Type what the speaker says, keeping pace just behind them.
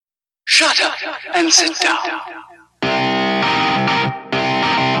Shut up and sit down.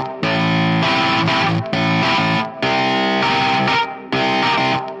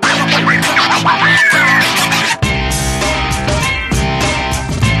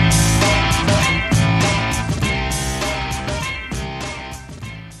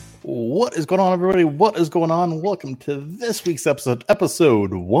 What is going on, everybody? What is going on? Welcome to this week's episode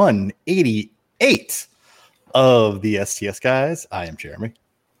 188 of the STS guys. I am Jeremy.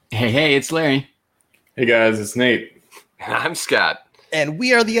 Hey, it's Larry. Hey guys, it's Nate. And I'm Scott. And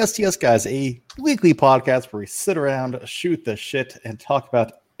we are the STS guys, a weekly podcast where we sit around, shoot the shit, and talk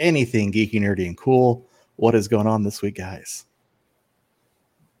about anything geeky, nerdy, and cool. What is going on this week, guys?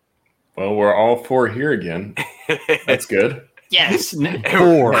 Well, we're all four here again. That's good. Yes. And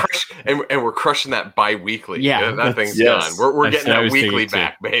we're crushing that bi-weekly. Yeah, that thing's yes. done. We're getting that weekly too.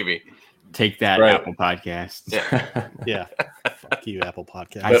 back, baby. Take that, Right. Apple Podcast. Yeah. Yeah. Fuck you, Apple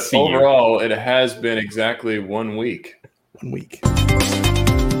Podcast. I But see you. overall, it has been exactly 1 week. 1 week.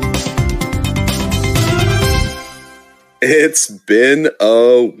 It's been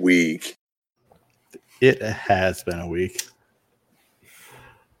a week. It has been a week.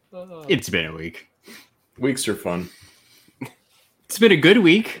 It's been a week. Weeks are fun. It's been a good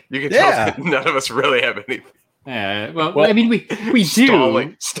week. You can Yeah. tell none of us really have any Well, I mean, we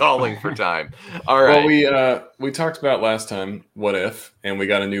do. stalling for time. All right. Well, we talked about last time What If, and we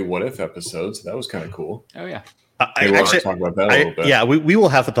got a new What If episode, so that was kind of cool. Oh, yeah. Maybe we'll talk about that a little bit. Yeah, we will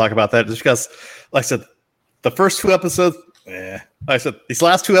have to talk about that just because, like I said, the first two episodes, like I said, these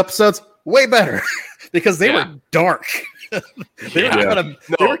last two episodes, way better because they were dark. They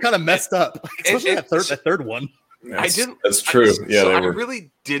were kind of messed up, especially that third one. That's true. I really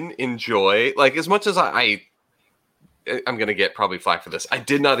didn't enjoy, like, as much as I'm going to get probably flack for this. I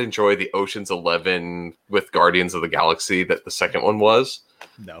did not enjoy the Ocean's 11 with Guardians of the Galaxy that the second one was.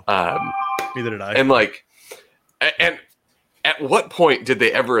 No, Um, neither did I. And at what point did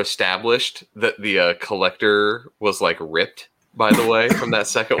they ever establish that the collector was like ripped, by the way, from that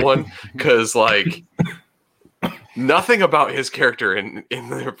second one? Because like nothing about his character in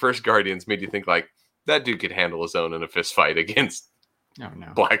the first Guardians made you think like that dude could handle his own in a fist fight against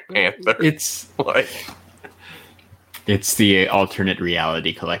Black Panther. It's like it's the alternate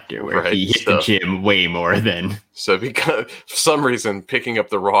reality collector where Right, he hit the gym way more than. so because for some reason picking up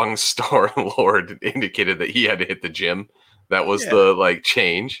the wrong Star Lord indicated that he had to hit the gym. That was the like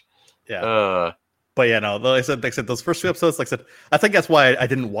change. Yeah. But yeah, no. Like I said, those first two episodes. Like I said, I think that's why I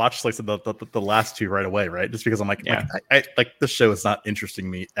didn't watch like I said, the last two right away, right? Just because I'm like, I this show is not interesting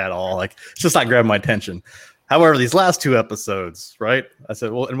me at all. Like it's just not grabbing my attention. However, these last two episodes, right? I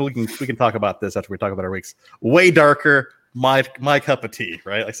said, well, and we can talk about this after we talk about our weeks. Way darker, my cup of tea,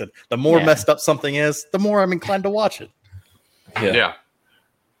 right? Like I said, the more messed up something is, the more I'm inclined to watch it. Yeah.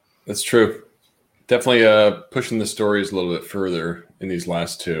 That's true. Definitely pushing the stories a little bit further in these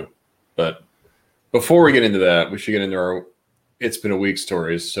last two. But before we get into that, we should get into our It's Been a Week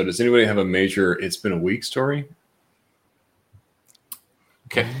stories. So does anybody have a major It's Been a Week story?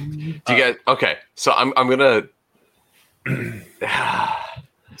 Okay. Do you guys? Okay. So I'm gonna. Do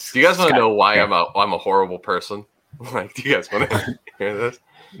you guys want to know why I'm a horrible person? Like, do you guys want to hear this?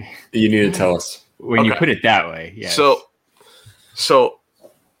 You need to tell us. When you put it that way, yeah. So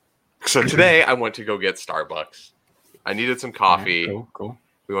today I went to go get Starbucks. I needed some coffee. Cool.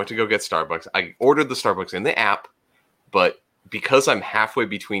 We went to go get Starbucks. I ordered the Starbucks in the app, but because I'm halfway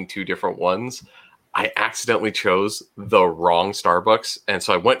between two different ones, I accidentally chose the wrong Starbucks, and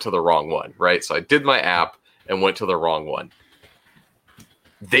so I went to the wrong one, right? So I did my app and went to the wrong one.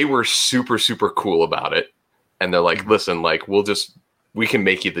 They were super, super cool about it. And they're like, listen, like, we can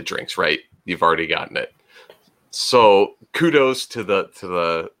make you the drinks, right? You've already gotten it. So kudos to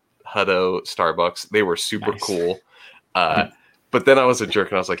the Hutto Starbucks. They were super cool. But then I was a jerk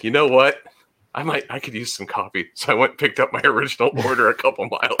and I was like, you know what? I could use some coffee. So I went and picked up my original order a couple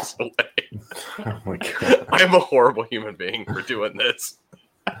miles away. Oh my God. I am a horrible human being for doing this.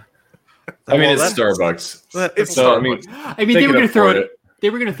 I mean, it's Starbucks. It's So, Starbucks. I mean, they were going to throw it. They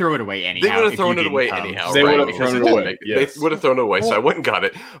were going to throw it away anyhow. They would have thrown it away anyhow. They right? would have thrown it away. Yes. They would have thrown it away. So I went and got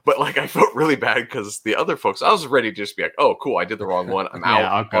it. But like, I felt really bad because the other folks, I was ready to just be like, "Oh, cool! I did the wrong one. I'm out.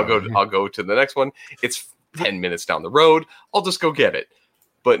 Yeah, I'll go to the next one. It's 10 minutes down the road. I'll just go get it."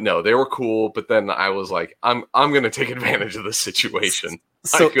 But no, they were cool. But then I was like, I'm going to take advantage of this situation.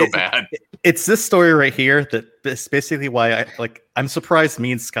 So I feel bad. It's this story right here that is basically why I'm surprised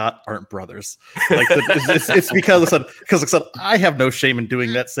me and Scott aren't brothers. Like it's because I have no shame in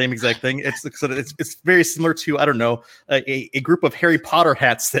doing that same exact thing. It's very similar to, I don't know, a group of Harry Potter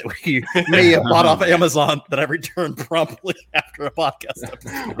hats that we may have bought off Amazon that I returned promptly after a podcast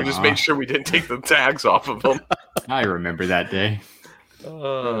episode. We just made sure we didn't take the tags off of them. I remember that day.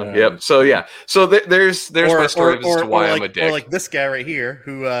 Yep. So there's my story as to why I'm a dick. Or like this guy right here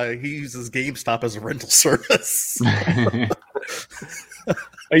who he uses GameStop as a rental service. I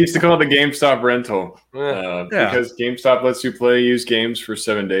used to call it the GameStop rental because GameStop lets you play used games for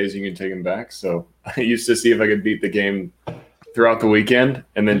 7 days. You can take them back. So I used to see if I could beat the game throughout the weekend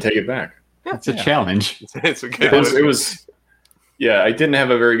and then take it back. That's a challenge. It's a good. It was. Yeah, I didn't have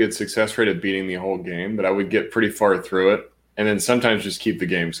a very good success rate of beating the whole game, but I would get pretty far through it. And then sometimes just keep the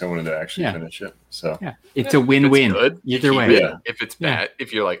game because I wanted to actually finish it. So it's a win-win. Either way. Yeah. If it's bad,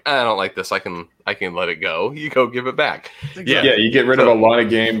 if you're like, I don't like this, I can let it go. You go give it back. Yeah, you get rid of a lot of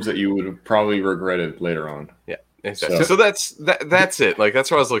games that you would have probably regretted later on. Yeah, exactly. So that's it. Like that's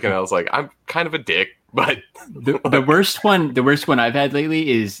what I was looking at. I was like, I'm kind of a dick, but the worst one I've had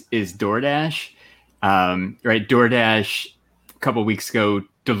lately is DoorDash. Right, DoorDash a couple weeks ago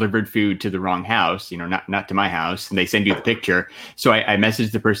delivered food to the wrong house, not to my house, and they send you the picture. So I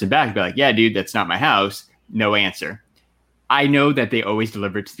messaged the person back, be like, yeah, dude, that's not my house. No answer. I know that they always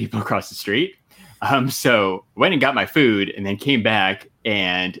deliver it to people across the street. So went and got my food and then came back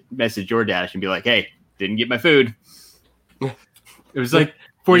and messaged DoorDash and be like, hey, didn't get my food. It was like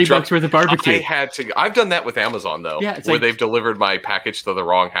 $40 worth of barbecue. I've done that with Amazon though, where they've delivered my package to the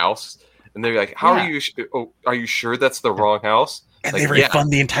wrong house. And they're like, are you sure that's the wrong house? And they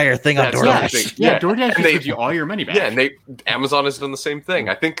refund the entire thing on DoorDash. Yeah, DoorDash gives you all your money back. Yeah, and Amazon has done the same thing.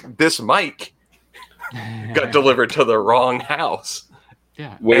 I think this mic got delivered to the wrong house.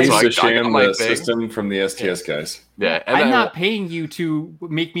 Yeah, ways to sham the system from the STS guys. Yeah, and I'm not paying you to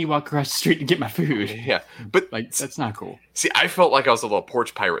make me walk across the street and get my food. Yeah, but that's not cool. See, I felt like I was a little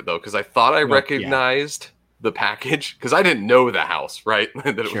porch pirate though, because I thought I recognized the package because I didn't know the house, right?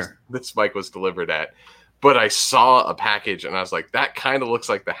 That it was this mic was delivered at. But I saw a package and I was like, that kind of looks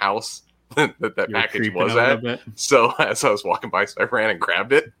like the house that package was at. So as I was walking by, so I ran and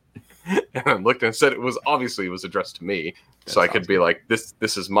grabbed it and I looked and said it was addressed to me. That's so I could be like, this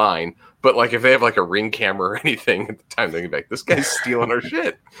is mine. But like if they have like a Ring camera or anything at the time, they'd be like, this guy's stealing our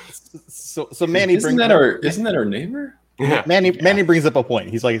shit. So Manny isn't that our neighbor? Yeah. Manny brings up a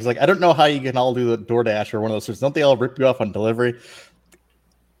point. He's like, I don't know how you can all do the DoorDash or one of those things. Don't they all rip you off on delivery?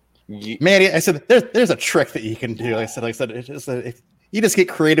 Manny, I said there's a trick that you can do. I said it's just if you just get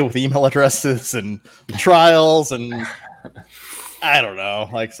creative with email addresses and trials and I don't know.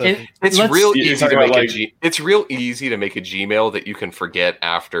 It's real easy to make it's real easy to make a Gmail that you can forget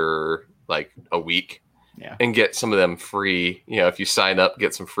after like a week, and get some of them free. If you sign up,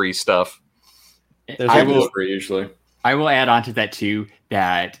 get some free stuff. Free usually. I will add on to that too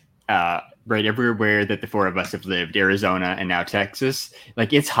that right everywhere that the four of us have lived, Arizona and now Texas,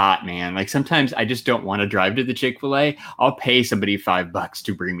 like it's hot, man. Like sometimes I just don't want to drive to the Chick-fil-A. I'll pay somebody $5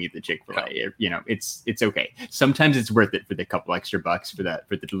 to bring me the Chick-fil-A. It's okay. Sometimes it's worth it for the couple extra bucks for the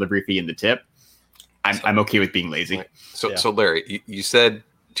delivery fee and the tip. I'm okay with being lazy. So Larry, you said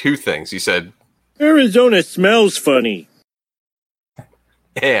two things. You said Arizona smells funny.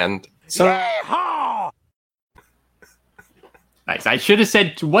 And nice. I should have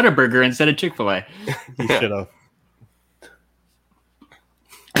said Whataburger instead of Chick-fil-A. You should have.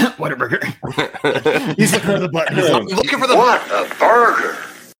 Whataburger. He's looking for the button. I'm looking for the burger.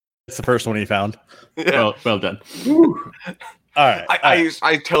 It's the first one he found. Yeah. Well done. All right.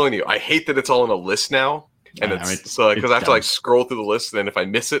 I'm telling you, I hate that it's all in a list now, and it's because I have to like scroll through the list, and then if I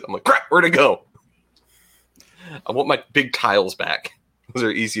miss it, I'm like, crap, where'd it go? I want my big tiles back. Those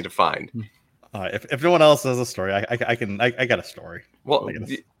are easy to find. If no one else has a story, I got a story. Well,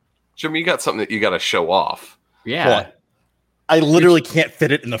 Jimmy, you got something that you got to show off. Yeah. Well, I literally can't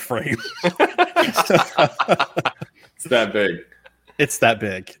fit it in the frame. It's that big. It's that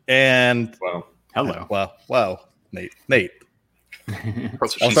big. And wow. Hello. Wow. Nate.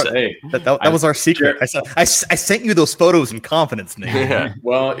 That was our secret. I sent you those photos in confidence, Nate. Yeah.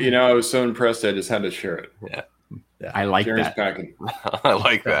 Well, I was so impressed I just had to share it. Yeah. I like Sharon's that. Packing. I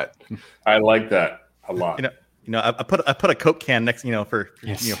like that. I like that a lot. I put a Coke can next, for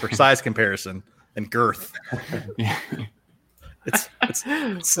for size comparison and girth.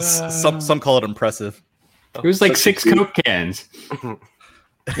 Some call it impressive. It was like 6 Coke cans.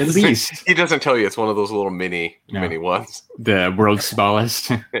 At least. He doesn't tell you it's one of those little mini ones. The world's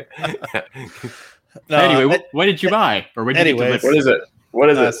smallest. Anyway, what did you buy? Or what did you deliver? What is it? What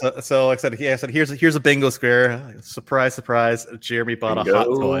is it? So like I said, here's a bingo square. Surprise, surprise. Jeremy bought a hot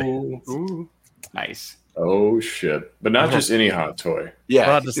toy. Ooh, nice. Oh shit! But not just any hot toy.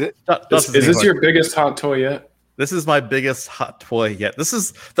 Yeah. Is this your biggest hot toy yet? This is my biggest hot toy yet. This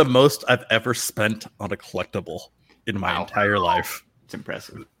is the most I've ever spent on a collectible in my entire life. It's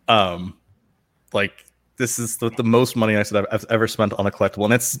impressive. Like this is the most money I've ever spent on a collectible,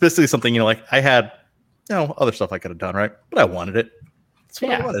 and it's basically something like I had, other stuff I could have done, right? But I wanted it. That's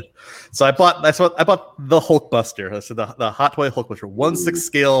what I wanted. So I bought the Hulkbuster. So the Hot Toy Hulkbuster, 1/6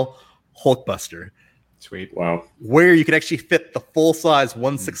 scale Hulkbuster. Sweet. Wow. Where you can actually fit the full size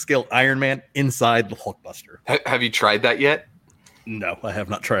 1/6 scale Iron Man inside the Hulkbuster. Have you tried that yet? No, I have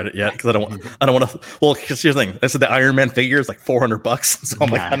not tried it yet because I don't want to. Well, because here's the thing. I said the Iron Man figure is like $400, so I'm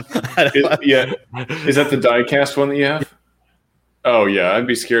like, is that the die-cast one that you have? Oh yeah, I'd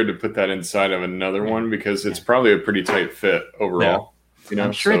be scared to put that inside of another one because it's probably a pretty tight fit overall.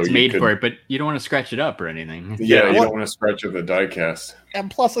 I'm sure it's made for it, but you don't want to scratch it up or anything. Yeah, you don't want to scratch up the die-cast.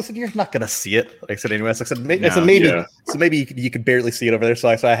 And plus, I said you're not gonna see it. Like I said, anyways. I said maybe. So maybe you could barely see it over there. So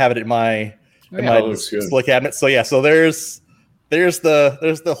I have it in my display cabinet. So yeah, so there's the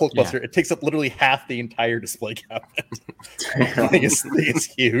Hulkbuster. Yeah. It takes up literally half the entire display cabinet. I think it's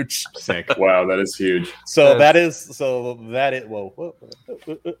huge. Sick. Wow, that is huge. So that is whoa.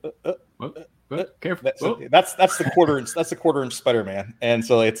 Careful. That's the quarter inch. That's the quarter-inch Spider-Man, and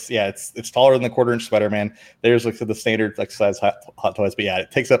so it's taller than the quarter-inch Spider-Man. There's like the standard like size hot toys, but yeah,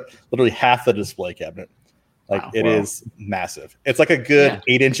 it takes up literally half the display cabinet. Like it is massive. It's like a good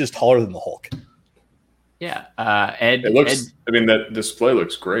 8 inches taller than the Hulk. Yeah, that display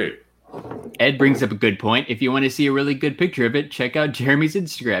looks great. Ed brings up a good point. If you want to see a really good picture of it, check out Jeremy's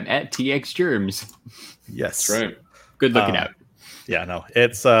Instagram at TXGerms. Yes, that's right. Good looking out. Yeah, no,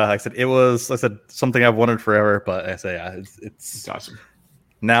 it's like I said something I've wanted forever, but I say it's awesome.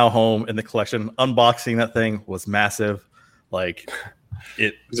 Now home in the collection. Unboxing that thing was massive. Like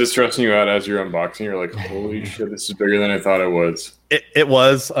it is it stressing you out as you're unboxing? You're like, holy shit, this is bigger than I thought it was. It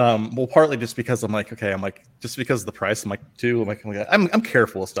was well, partly just because I'm like just because of the price. I'm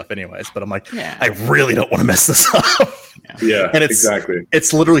careful with stuff anyways, but I'm like, I really don't want to mess this up. Yeah, and it's exactly.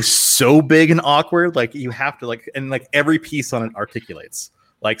 It's literally so big and awkward. Like you have to and every piece on it articulates.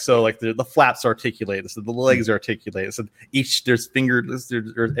 Like so, like the flaps articulate. So the legs articulate. So there's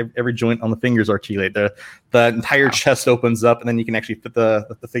every joint on the fingers articulate. The entire chest opens up, and then you can actually fit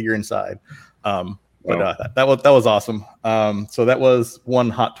the figure inside. But that was awesome. So that was one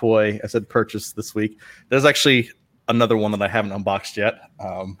hot toy I said purchase this week. There's actually another one that I haven't unboxed yet.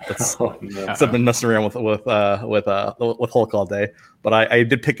 I've been messing around with Hulk all day. But I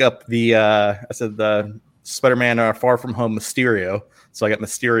did pick up the Spider-Man Far From Home Mysterio. So I got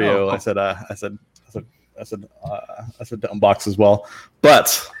Mysterio. Oh, cool. I said to unbox as well.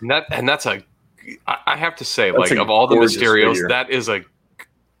 But I have to say, like of all the Mysterios, figure. That is a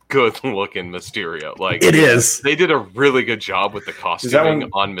good looking Mysterio. Like it is. They did a really good job with the costuming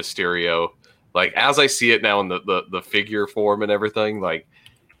on Mysterio. Like as I see it now in the figure form and everything, like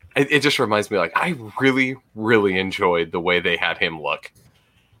it just reminds me, like I really, really enjoyed the way they had him look.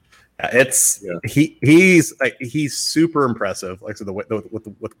 He's super impressive. Like so the way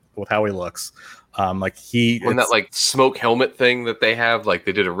with how he looks, and that like smoke helmet thing that they have, like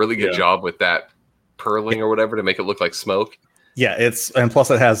they did a really good job with that purling or whatever to make it look like smoke. Yeah, and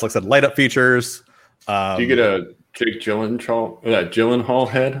plus it has like I said light up features. Do you get a Jake Gyllenhaal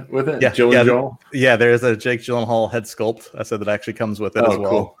head with it? Yeah, there's a Jake Gyllenhaal head sculpt. I said that actually comes with it as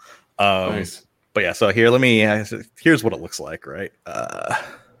well. Cool. Nice. But yeah, so here's what it looks like, right?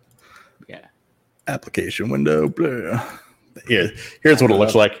 Application window. Blah. Here's what it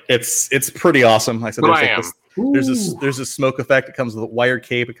looks like. It's pretty awesome. Like I said, there's this smoke effect. It comes with a wired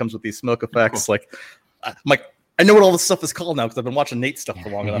cape. It comes with these smoke effects. Cool. I know what all this stuff is called now because I've been watching Nate stuff for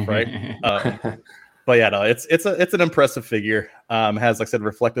long enough, right? But yeah, no, it's an impressive figure. Has like I said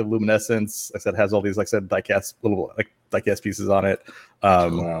reflective luminescence. Like I said has all these like I said diecast pieces on it.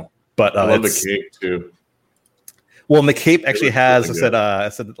 Wow. But I love the cape too. Well, and the cape actually has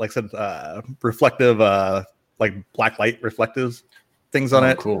reflective like black light reflective things on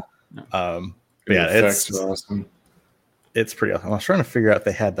it. Cool. But yeah, it's awesome. It's pretty awesome. I was trying to figure out if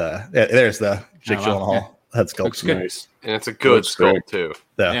they had there's the Jake Gyllenhaal head sculpt. Looks nice. And it's a good sculpt too.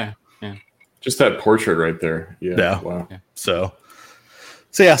 Yeah. Just that portrait right there. Yeah. Wow. Yeah. So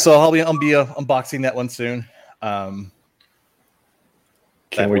I'll be unboxing that one soon. Can't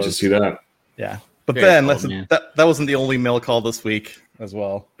wait to see that. Yeah. But then that wasn't the only mail call this week as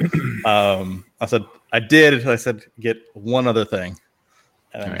well. I said get one other thing.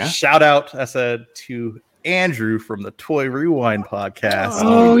 Shout out, I said, to Andrew from the Toy Rewind podcast.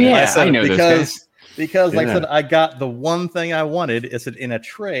 Oh yeah, said I know those guys. Because like I Yeah. said, I got the one thing I wanted. Is it in a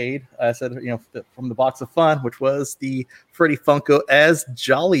trade? I said, from the box of fun, which was the Freddy Funko as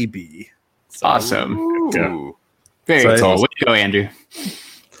Jollibee. So, Awesome. Ooh. Very So cool. it's Way to go, Andrew.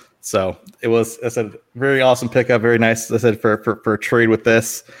 So it was, I said, very awesome pickup, very nice. I said for a trade with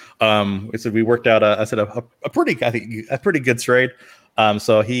this. I said we worked out a pretty good trade.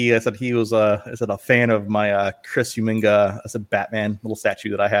 So I said he was a fan of my Chris Huminga, I said Batman little statue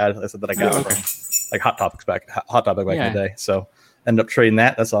that I had. I said that I got from like Hot Topic back in the day. So ended up trading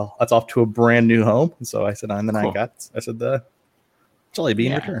that. That's off to a brand new home. And so I said, and then Cool. I said the Jollibee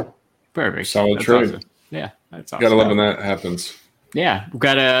in return. Perfect. Solid That's trade. awesome. Yeah, that's awesome. Gotta love when that happens. Yeah,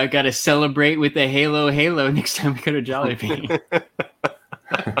 gotta celebrate with the Halo next time we go to Jollibee.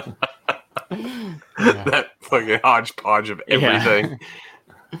 That fucking hodgepodge of everything.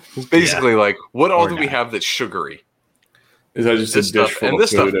 It's basically like, what all Or do we not. have that's sugary? Is that just This a dish stuff, full and of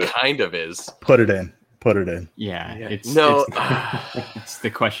this stuff food? kind of is. Put it in. Yeah, it's No. it's the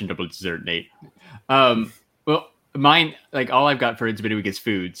questionable dessert, Nate. Well, mine, like all I've got for It's Been a Week is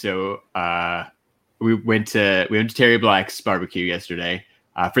food. So we went to Terry Black's barbecue yesterday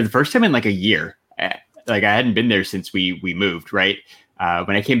for the first time in like a year. Like I hadn't been there since we moved, right?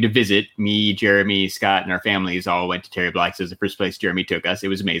 When I came to visit, me, Jeremy, Scott, and our families all went to Terry Black's. It was the first place Jeremy took us. It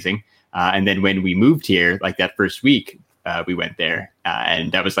was amazing. And then when we moved here, like that first week, we went there,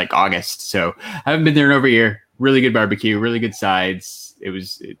 and that was like August. So I haven't been there in over a year. Really good barbecue, really good sides. It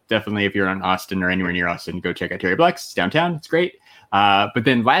was definitely, if you're in Austin or anywhere near Austin, go check out Terry Black's. It's downtown. It's great. But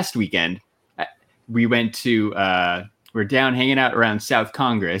then last weekend, we went to, we're down hanging out around South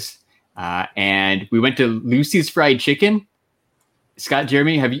Congress, and we went to Lucy's Fried Chicken. Scott,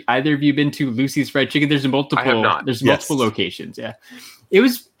 Jeremy, have either of you been to Lucy's Fried Chicken? There's I have not. multiple locations. Yeah. It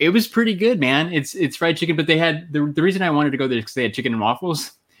was pretty good, man. It's fried chicken, but they had the reason I wanted to go there is because they had chicken and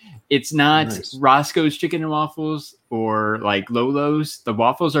waffles. It's not Nice. Roscoe's chicken and waffles or like Lolo's. The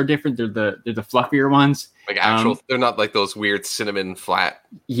waffles are different. They're the fluffier ones. Like actual, they're not like those weird cinnamon flat.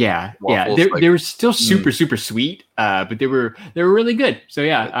 Yeah, Waffles, yeah. like- They were still super sweet, but they were really good. So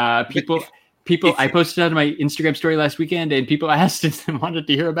yeah, people. I posted on my Instagram story last weekend, and people asked and wanted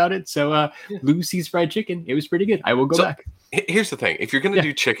to hear about it. So Lucy's Fried Chicken, it was pretty good. I will go back. Here's the thing: if you're gonna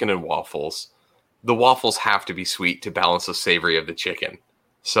do chicken and waffles, the waffles have to be sweet to balance the savory of the chicken.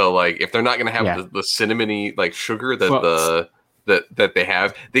 So like, if they're not gonna have the cinnamony like sugar that that they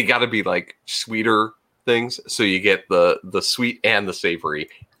have, they got to be like sweeter things, so you get the sweet and the savory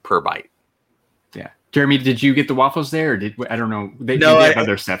per bite. Yeah, Jeremy, did you get the waffles there? Or I don't know. They have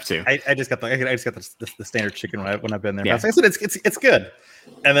other stuff too. I just got the standard chicken when I've been there. Yeah. But I said it's good.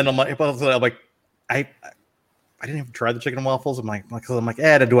 And then I'm like I didn't even try the chicken and waffles. I'm like, do I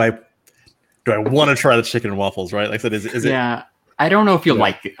want to try the chicken and waffles? Right? Like I said, is it? Yeah, I don't know if you'll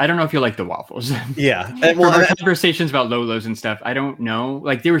like it. I don't know if you'll like the waffles. Yeah. And well, our conversations about Lolo's and stuff, I don't know.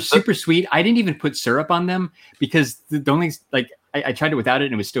 Like they were super sweet. I didn't even put syrup on them because the only like I tried it without it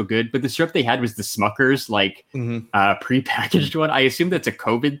and it was still good. But the syrup they had was the Smucker's like prepackaged one. I assume that's a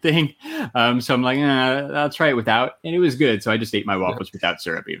COVID thing. So I'm like, I'll try it without, and it was good. So I just ate my waffles without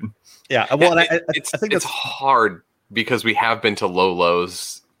syrup even. Yeah. Well, I think it's hard because we have been to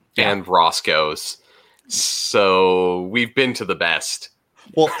Lolo's and Roscoe's, so we've been to the best.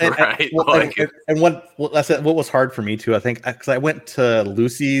 Well, right. What was hard for me too, I think, because I went to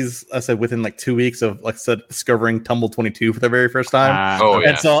Lucy's, I said within like 2 weeks of, like I said, discovering Tumble 22 for the very first time.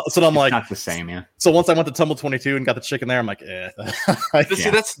 And so I'm like, not the same, yeah. So once I went to Tumble 22 and got the chicken there, I'm like, See,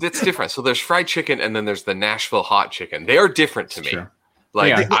 that's different. So there's fried chicken, and then there's the Nashville hot chicken. They are different to me. True.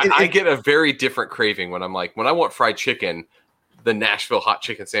 Like I get a very different craving when I'm like, when I want fried chicken, the Nashville hot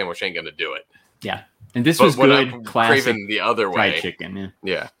chicken sandwich ain't gonna do it. Yeah. And this was when good, I'm classic craving the other way. fried chicken.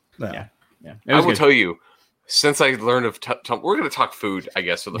 Yeah. It I was will good. tell you, since I learned of we're going to talk food, I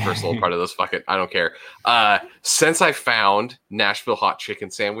guess, for the first little part of this. Fuck it, I don't care. Since I found Nashville hot chicken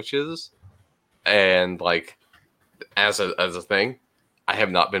sandwiches, and like as a thing, I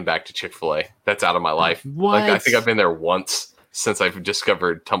have not been back to Chick-fil-A. That's out of my life. What? Like I think I've been there once since I've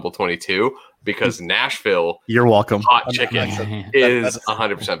discovered Tumble 22 because Nashville you're welcome. hot chicken is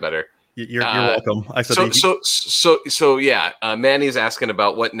 100% better. You're welcome. I said So yeah. Manny's asking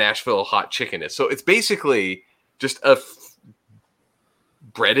about what Nashville hot chicken is. So it's basically just a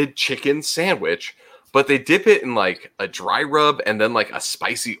breaded chicken sandwich, but they dip it in like a dry rub and then like a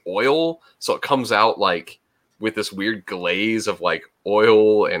spicy oil, so it comes out like with this weird glaze of like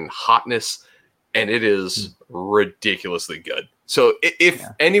oil and hotness, and it is ridiculously good. So if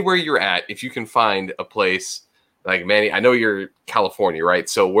anywhere you're at, if you can find a place like Manny, I know you're California, right?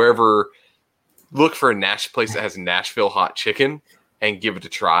 So wherever look for a place that has Nashville hot chicken and give it a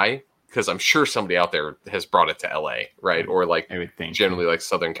try, because I'm sure somebody out there has brought it to LA, right? Or like I would think generally like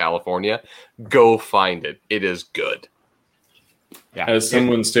Southern California. Go find it. It is good. Yeah. As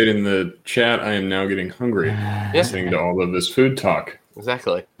someone stated in the chat, I am now getting hungry listening to all of this food talk.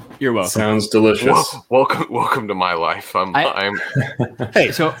 Exactly. You're welcome. Sounds delicious. Welcome to my life. I'm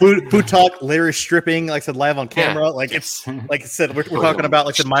Hey, So- food talk, Larry stripping, like I said, live on camera. Like it's like I said, we're talking about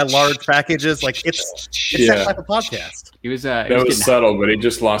like my large packages. Like it's that type of podcast. It was That was subtle, but he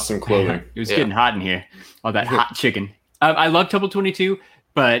just lost some clothing. It was getting hot in here. All that hot chicken. I love Temple 22,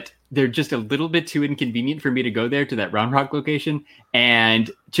 but they're just a little bit too inconvenient for me to go there to that Round Rock location.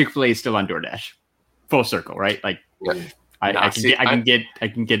 And Chick-fil-A is still on DoorDash. Full circle, right? Like I can get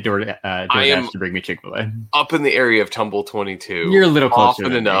DoorDash to bring me Chick-fil-A. up in the area of Tumble 22. You're a little closer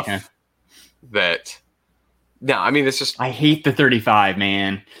often than enough me, huh? that. No, I mean it's just. I hate the 35,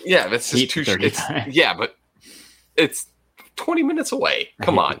 man. Yeah, that's just too. Yeah, but it's 20 minutes away.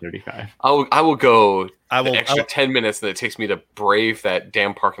 Come on, 35. I will go. I will extra 10 minutes that it takes me to brave that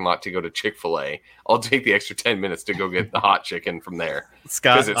damn parking lot to go to Chick-fil-A. I'll take the extra 10 minutes to go get the hot chicken from there.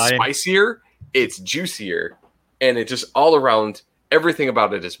 Scott, because it's spicier, it's juicier, and it just all around everything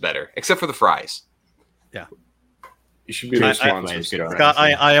about it is better, except for the fries. Yeah. You should be the sponsor, Scott.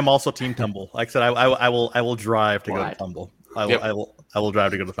 I am also Team Tumble. Like I said, I will drive to go to Tumble. I will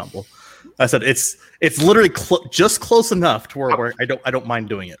drive to go to Tumble. I said it's literally just close enough to where I don't mind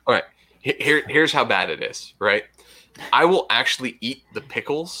doing it. All right. Here's how bad it is, right? I will actually eat the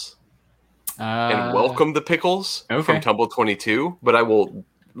pickles and welcome the pickles from Tumble 22, but I will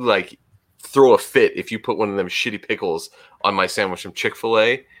like throw a fit if you put one of them shitty pickles on my sandwich from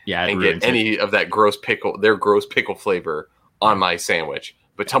Chick-fil-A and get any of that gross pickle flavor on my sandwich.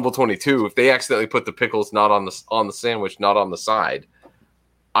 But Tumble 22, if they accidentally put the pickles not on the sandwich, not on the side,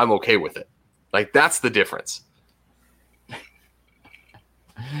 I'm okay with it. Like that's the difference.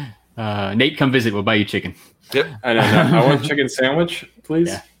 Nate, come visit. We'll buy you chicken. Yep. I want a chicken sandwich,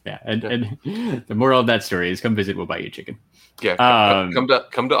 please. Yeah. And the moral of that story is come visit. We'll buy you chicken. Yeah. Come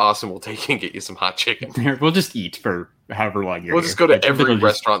to Austin. We'll take you and get you some hot chicken. We'll just eat for however long you're We'll here. just go to every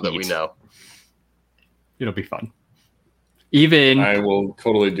restaurant that we know. It'll be fun. I will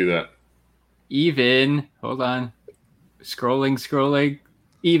totally do that. Hold on. Scrolling.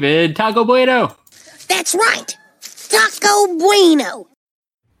 Taco Bueno. That's right. Taco Bueno.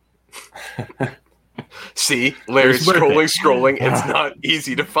 See, Larry's scrolling. It's not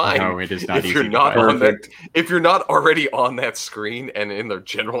easy to find. No, it is not if easy you're to not find. on that. If you're not already on that screen and in the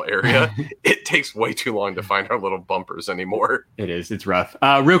general area, it takes way too long to find our little bumpers anymore. It is. It's rough.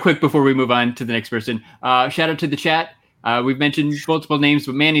 Real quick before we move on to the next person, shout out to the chat. We've mentioned multiple names,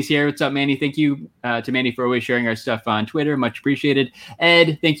 but Manny's here. What's up, Manny? Thank you to Manny for always sharing our stuff on Twitter. Much appreciated.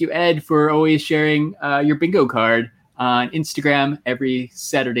 Ed, thank you, Ed, for always sharing your bingo card on Instagram every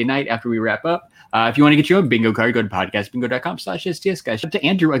Saturday night after we wrap up. If you want to get your own bingo card, go to podcastbingo.com/STS, guys. Shout out to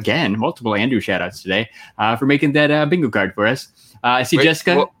Andrew again. Multiple Andrew shout outs today for making that bingo card for us. I see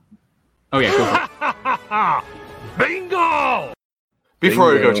Jessica. Go for it. Bingo!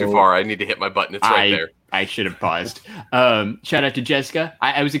 Before we go too far, I need to hit my button. It's right there. I should have paused. Shout out to Jessica.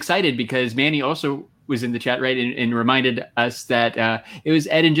 I was excited because Manny also was in the chat, right, and reminded us that it was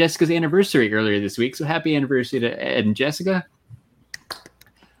Ed and Jessica's anniversary earlier this week. So happy anniversary to Ed and Jessica.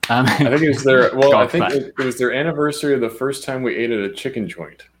 I think it was their. Well, I think it was their anniversary of the first time we ate at a chicken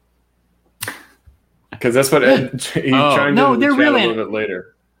joint. Because that's what Ed chimed in the chat a little bit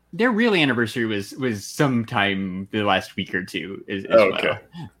later. Their real anniversary was sometime the last week or two. Okay.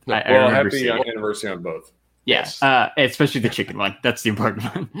 Well, happy anniversary on both. Yes, especially the chicken one. That's the important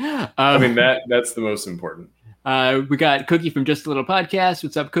one. I mean that's the most important. We got Cookie from Just a Little Podcast.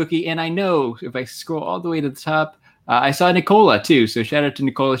 What's up, Cookie? And I know if I scroll all the way to the top, I saw Nicola too. So shout out to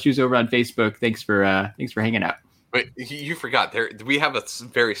Nicola. She was over on Facebook. Thanks for hanging out. Wait, you forgot we have a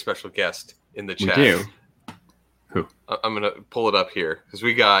very special guest in the chat. We do. Who? I'm going to pull it up here because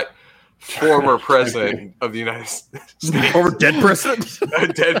we got former president of the United States. Former dead president? A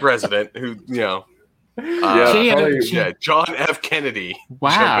dead president who, John F. Kennedy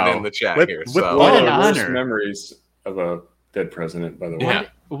jumping in the chat here. So. What an honor. Memories of a dead president, by the way. Yeah.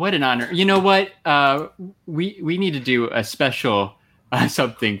 What an honor. You know what? We need to do a special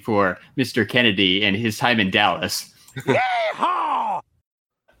something for Mr. Kennedy and his time in Dallas. Yeehaw!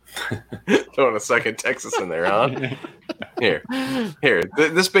 Throwing a second Texas in there, huh? Here.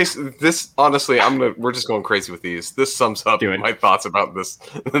 This honestly, we're just going crazy with these. This sums up my thoughts about this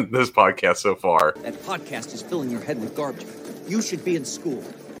podcast so far. That podcast is filling your head with garbage. You should be in school.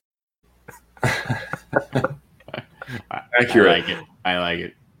 Accurate. I like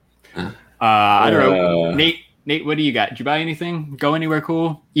it. I don't know. Nate, what do you got? Did you buy anything? Go anywhere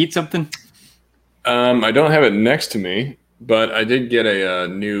cool? Eat something? I don't have it next to me, but I did get a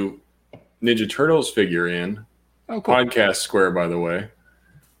new Ninja Turtles figure in. Oh, cool. Podcast Square, by the way.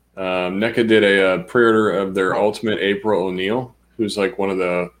 NECA did a pre-order of their Ultimate April O'Neil, who's like one of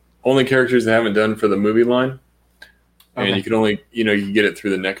the only characters they haven't done for the movie line. And you can only, you can get it through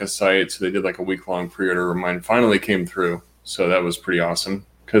the NECA site. So they did like a week-long pre-order. Mine finally came through. So that was pretty awesome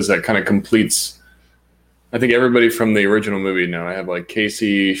because that kind of completes, I think, everybody from the original movie now. I have like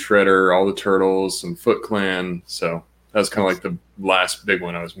Casey, Shredder, all the Turtles, some Foot Clan. So that was kind of like the last big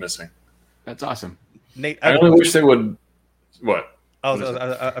one I was missing. That's awesome. Nate, I only wish they would. What?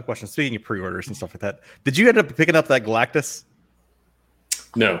 A question. Speaking of pre-orders and stuff like that, did you end up picking up that Galactus?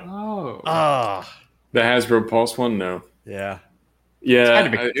 No. Oh. The Hasbro Pulse one? No. Yeah. Yeah.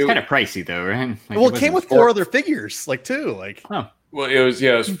 It's kind of pricey though, right? Like, well, it came with 4 other figures, too. Well, it was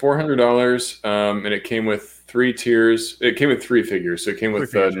 $400, and it came with 3 tiers. It came with 3 figures. So it came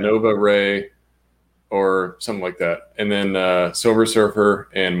with Nova Ray or something like that, and then Silver Surfer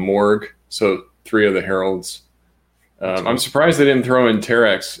and Morg. So 3 of the Heralds. I'm surprised they didn't throw in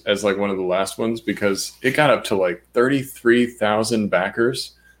Terex as like one of the last ones because it got up to like 33,000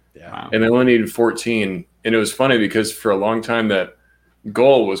 backers. Yeah. And they only needed 14. And it was funny because for a long time that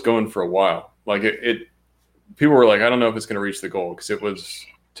goal was going for a while. Like it people were like, I don't know if it's going to reach the goal because it was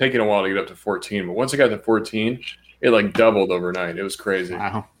taking a while to get up to 14. But once it got to 14, it like doubled overnight. It was crazy.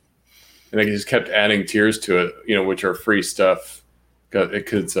 Wow. And they just kept adding tiers to it, which are free stuff.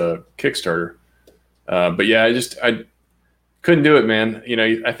 It's a Kickstarter. But yeah, I couldn't do it, man.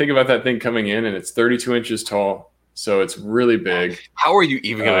 I think about that thing coming in and it's 32 inches tall. So it's really big. How are you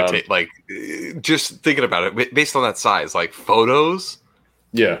even going to take, just thinking about it, based on that size, like photos?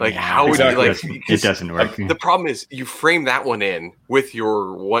 Yeah. Like, how would you, like, it doesn't work. The problem is you frame that one in with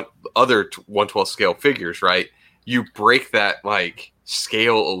your other 1/12 scale figures, right? You break that, like,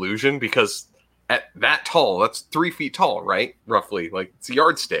 scale illusion because at that tall, that's 3 feet tall, right? Roughly. Like, it's a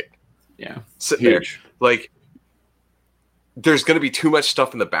yardstick. Yeah. Sitting there. Like, there's going to be too much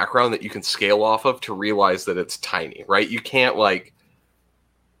stuff in the background that you can scale off of to realize that it's tiny, right? You can't like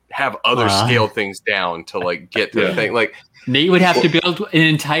have other scale things down to like get to the thing. Like Nate would have to build an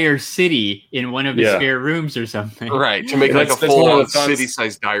entire city in one of his spare rooms or something, right? To make like a full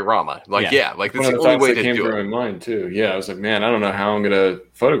city-sized diorama. Like like that's the only way to do it. Through my mind too. Yeah, I was like, man, I don't know how I'm going to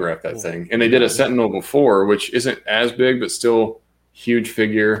photograph that thing. And they did a Sentinel before, which isn't as big, but still huge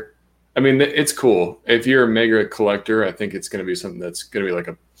figure. I mean, it's cool. If you're a mega collector, I think it's going to be something that's going to be like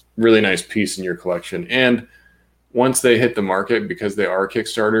a really nice piece in your collection. And once they hit the market, because they are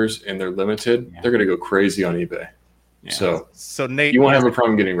Kickstarters and they're limited, they're going to go crazy on eBay. Yeah. So Nate, you won't have a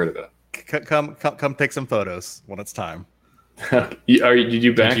problem getting rid of it. Come take some photos when it's time. Did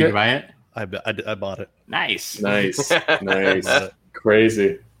you back Did you buy it? I bought it. Nice. Nice.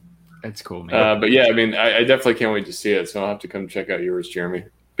 Crazy. That's cool, man. But yeah, I mean, I definitely can't wait to see it. So I'll have to come check out yours, Jeremy.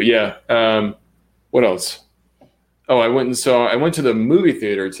 But yeah, what else? Oh, I went to the movie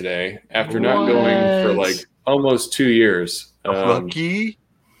theater today after not going for like almost 2 years. Lucky.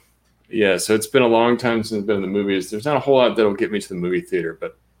 Yeah, so it's been a long time since I've been in the movies. There's not a whole lot that'll get me to the movie theater,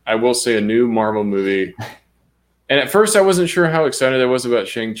 but I will say a new Marvel movie. And at first I wasn't sure how excited I was about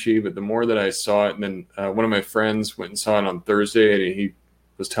Shang-Chi, but the more that I saw it, and then one of my friends went and saw it on Thursday, and he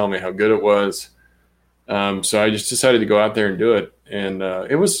was telling me how good it was. So I just decided to go out there and do it. And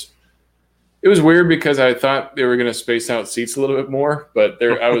it was weird because I thought they were going to space out seats a little bit more, but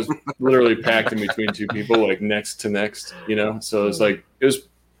I was literally packed in between 2 people, like next to next, So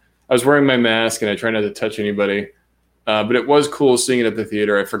I was wearing my mask and I tried not to touch anybody. But it was cool seeing it at the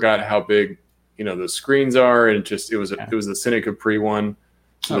theater. I forgot how big, the screens are, and it was the Cine Capri one.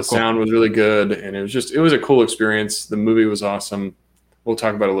 So the sound was really good, and it was a cool experience. The movie was awesome. We'll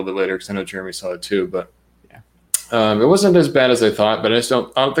talk about it a little bit later because I know Jeremy saw it too, but it wasn't as bad as I thought, but I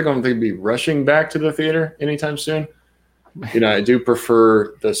don't think I'm going to be rushing back to the theater anytime soon. I do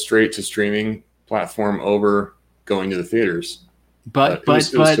prefer the straight to streaming platform over going to the theaters. But it was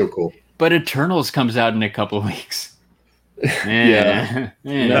still cool. But Eternals comes out in a couple of weeks. No,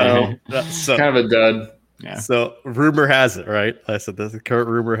 that's kind of a dud. Yeah. So rumor has it, right? I said the current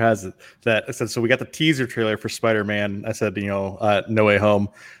rumor has it that I said so. We got the teaser trailer for Spider-Man. I said, No Way Home.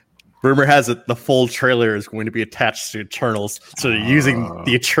 Rumor has it the full trailer is going to be attached to Eternals, so they're using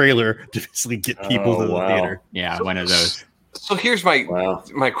the trailer to basically get people to the theater. Yeah, one of those. So here's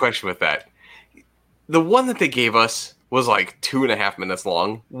my question with that. The one that they gave us was like 2.5 minutes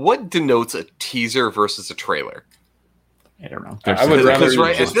long. What denotes a teaser versus a trailer? I don't know. I would rather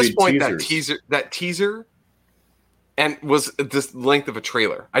because at this point teasers. that teaser and was this length of a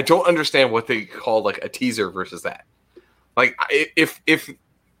trailer. I don't understand what they call like a teaser versus that. Like if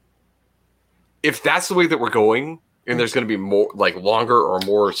that's the way that we're going, and there's going to be more like longer or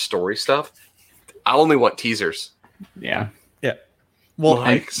more story stuff, I only want teasers. Yeah.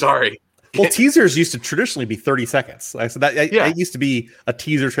 Well, sorry. Well, teasers used to traditionally be 30 seconds. Like, so that it used to be a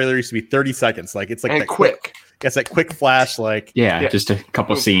teaser trailer used to be 30 seconds. Like it's like and that quick. It's that quick flash. Like just a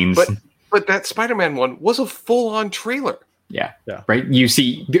couple scenes. But that Spider-Man one was a full-on trailer. Yeah. Right. You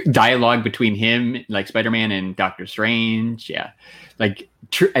see dialogue between him, like Spider-Man and Doctor Strange. Yeah. Like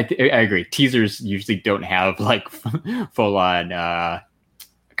I agree. Teasers usually don't have like full-on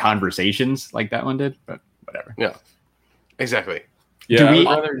conversations like that one did. But whatever. Yeah. Exactly. Yeah, I'd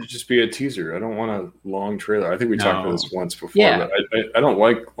rather just be a teaser. I don't want a long trailer. I think we talked about this once before, but I don't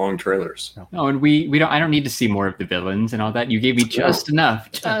like long trailers. No, and we don't. I don't need to see more of the villains and all that. You gave me just enough.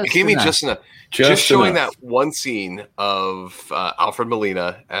 You gave me just enough. Just showing that one scene of Alfred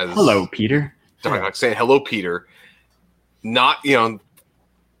Molina as hello, Peter. Saying hello, Peter. Not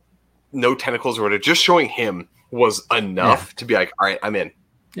no tentacles or whatever. Just showing him was enough to be like, all right, I'm in.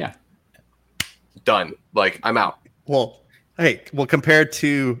 Yeah, done. Like I'm out. Well, compared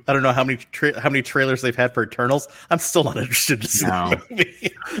to I don't know how many trailers they've had for Eternals, I'm still not interested to see the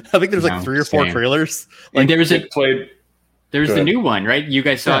movie. I think there's like 3 or 4 trailers. Like, and there was the new one, right? You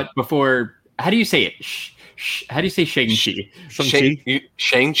guys saw it before. How do you say it? How do you say Shang-Chi? Shang-Chi.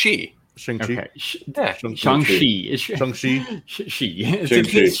 Shang-Chi. Okay. Shang-Chi. Shang-Chi.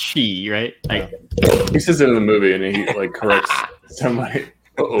 It's she, right? Like, he says it in the movie and he like corrects somebody.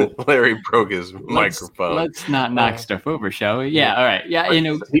 Larry broke his microphone. Let's not knock stuff over, shall we? Yeah, all right. Yeah,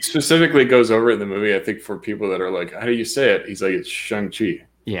 he specifically goes over it in the movie. I think for people that are like, "How do you say it?" He's like, "It's Shang-Chi."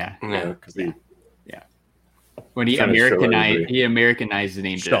 Yeah, because when he Americanized the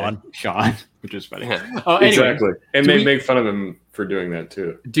name Sean, which is funny. Oh, anyway, exactly, and they make fun of him for doing that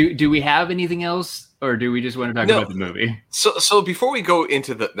too. Do we have anything else, or do we just want to talk about the movie? So before we go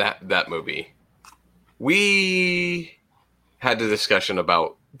into that movie, we had a discussion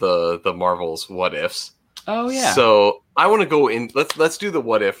about the Marvel's what ifs. Oh yeah. So I want to go in. Let's do the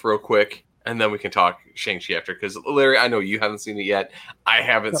what if real quick, and then we can talk Shang-Chi after. Because Larry, I know you haven't seen it yet. I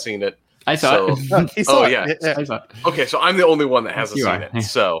haven't seen it. I saw it. He saw it. Yeah. I saw it. Okay, so I'm the only one that hasn't seen it.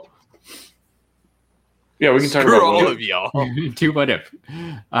 So yeah, we can talk about all of y'all. Do what if?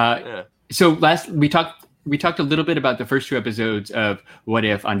 So we talked a little bit about the first 2 episodes of What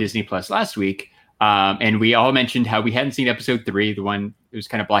If on Disney Plus last week. And we all mentioned how we hadn't seen episode 3, the one it was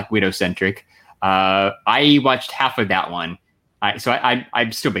kind of Black Widow centric. I watched half of that one, so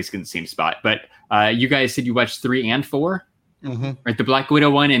I'm still basically in the same spot. But you guys said you watched 3 and 4, right? The Black Widow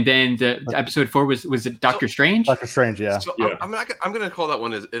one, and then the episode 4 was it Doctor Strange? Doctor Strange, yeah. So I'm going to call that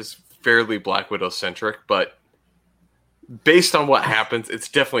one as fairly Black Widow centric, but based on what happens, it's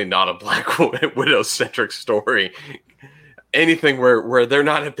definitely not a Black Widow centric story. Anything where they're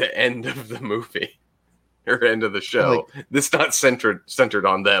not at the end of the movie or end of the show, it's not centered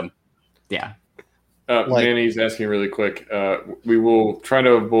on them. Yeah. Manny's asking really quick. We will try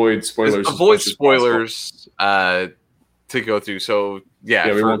to avoid spoilers. Avoid spoilers to go through. So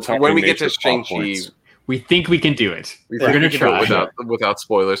we won't talk when we get to Shang-Chi. We think we can do it. We're going to try without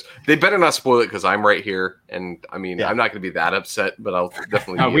spoilers. They better not spoil it because I'm right here, and I mean I'm not going to be that upset, but I'll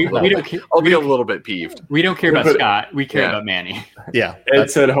definitely be a little bit peeved. We don't care about Scott. We care about Manny. Yeah,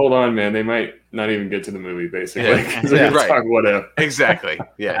 Ed said, "Hold on, man. They might not even get to the movie. Basically, right? Talk what if. Exactly.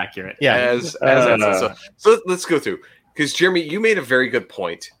 Yeah, accurate. Yeah. So let's go through because Jeremy, you made a very good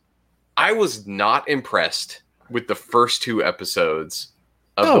point. I was not impressed with the first 2 episodes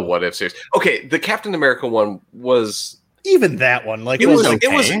of the What If series. Okay, the Captain America one was even that one. Like it was okay.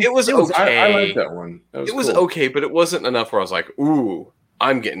 I like that one. It was okay, but it wasn't enough where I was like, "Ooh,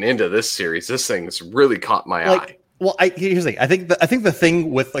 I'm getting into this series. This thing's really caught my eye." Well, here's the thing. I think the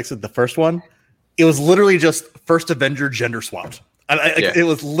thing with like I said, the first one, it was literally just First Avenger gender swapped. It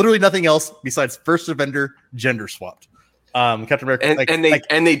was literally nothing else besides First Avenger gender swapped. Captain America,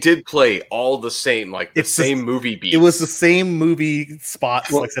 and they did play all the same, like the same movie beats. It was the same movie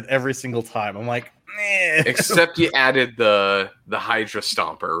spots, like I said, every single time. I'm like, meh. Except you added the Hydra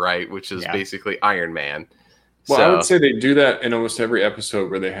Stomper, right, which is basically Iron Man. Well, I would say they do that in almost every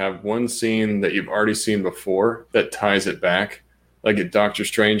episode where they have one scene that you've already seen before that ties it back. Like at Doctor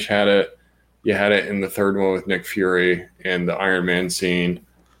Strange had it. You had it in the 3rd one with Nick Fury and the Iron Man scene,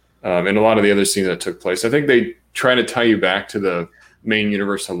 and a lot of the other scenes that took place. I think they try to tie you back to the main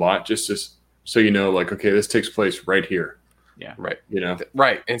universe a lot, just so you know, like, okay, this takes place right here. Yeah. Right. You know?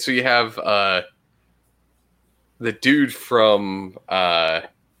 Right. And so you have the dude from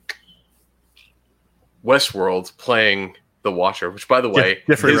Westworld playing the Watcher, which, by the way,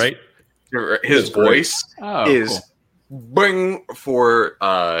 different, right? His voice is cool. bring for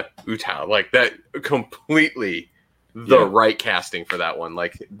Utah, like that completely the right casting for that one.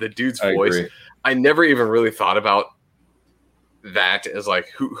 Like the dude's voice, agree. I never even really thought about that as like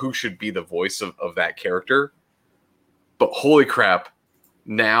who should be the voice of that character. But holy crap,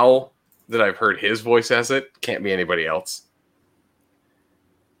 now that I've heard his voice as it, can't be anybody else.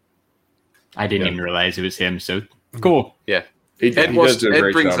 I didn't even realize it was him. So cool. Yeah. He does do a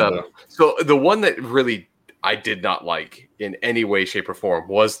great brings job, up. though. So the one that really I did not like in any way, shape, or form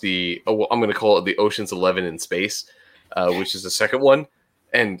was I'm going to call it the Ocean's 11 in space, which is the second one.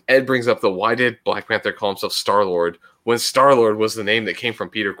 And Ed brings up why did Black Panther call himself Star-Lord when Star-Lord was the name that came from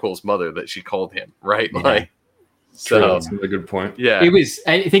Peter Quill's mother that she called him, right? Yeah. Like, True, so that's a good point. yeah, It was.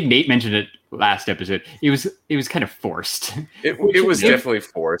 I think Nate mentioned it last episode. It was kind of forced. it was definitely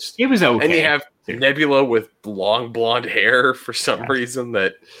forced. It was okay. And you have Nebula with long blonde hair for some reason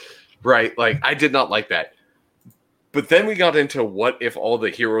that, right? Like, I did not like that. But then we got into what if all the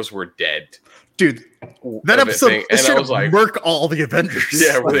heroes were dead? Dude, that episode is and I to was like, murk all the Avengers.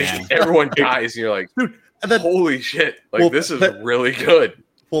 yeah, where everyone dies, and you're like, Dude, and then, holy shit! Like, this is really good.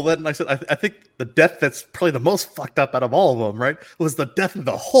 well, then I said, I think the death that's probably the most fucked up out of all of them, right, was the death of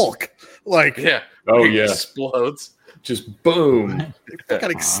the Hulk. Like, Yeah. Oh, He yeah. explodes. Just boom. they gotta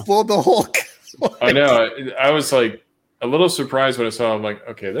explode the Hulk. I know. I was like a little surprised when I saw him. Like,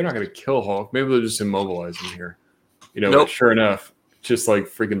 okay, they're not going to kill Hulk. Maybe they'll just immobilize him here. You know, Nope. but sure enough, just like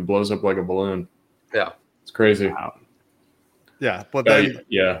freaking blows up like a balloon. Yeah. It's crazy. Wow. Yeah, but then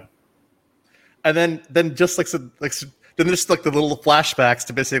Yeah. and then just then just like the little flashbacks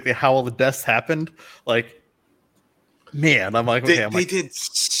to basically how all the deaths happened. Like, man, I'm like, okay, They did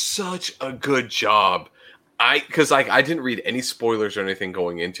such a good job. Because I didn't read any spoilers or anything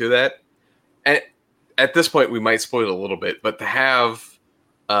going into that. And at this point, we might spoil it a little bit, but to have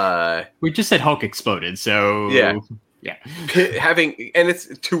We just said Hulk exploded, so Yeah. yeah. having, and it's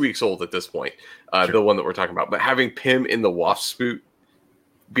 2 weeks old at this point, the one that we're talking about, but having Pym in the wasp suit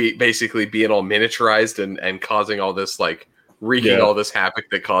basically being all miniaturized and causing all this, like, wreaking all this havoc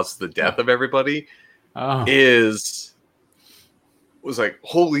that caused the death of everybody was like,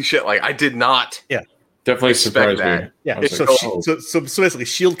 holy shit. Like, I did not Definitely expect surprised that. me. Yeah, I was so, like, so basically,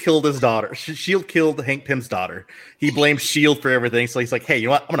 Shield killed his daughter. Shield killed Hank Pym's daughter. He blames Shield for everything. So he's like, "Hey, you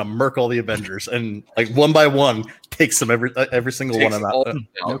know what? I'm gonna murk all the Avengers," and like one by one, takes them every single Takes one of all them. them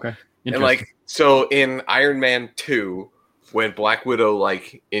out. Okay. And like, so in Iron Man 2, when Black Widow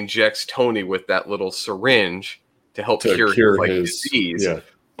like injects Tony with that little syringe to help to cure cure like, his disease,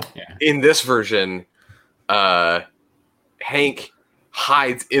 Yeah. in this version, Hank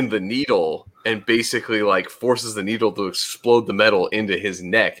hides in the needle and basically like forces the needle to explode the metal into his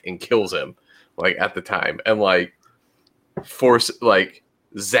neck and kills him, like at the time, and like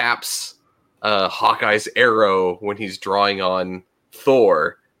zaps Hawkeye's arrow when he's drawing on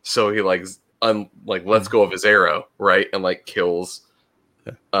Thor, so he lets go of his arrow, right, and like kills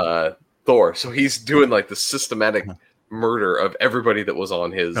Thor. So he's doing like the systematic murder of everybody that was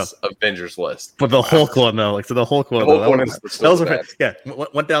on his Avengers list. But the Hulk one though, the Hulk one, The Hulk that one was, is that was bad.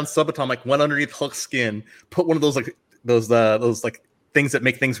 went down subatomic, went underneath Hulk's skin, put one of those those like things that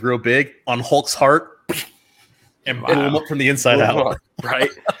make things grow big on Hulk's heart, and blew him up from the inside out. Right?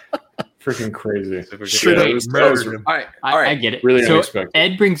 freaking crazy. Straight Yeah, up it was- murdered him. All right. I get it. Really so unexpected.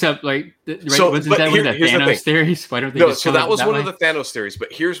 Ed brings up right. So, wasn't but that one of the here's the thing. Thanos theories? Why don't they? No, just so call that it was one way? of the Thanos theories, but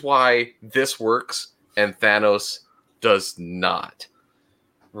here's why this works and Thanos does not.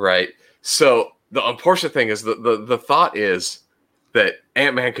 Right? So the unfortunate thing is the thought is that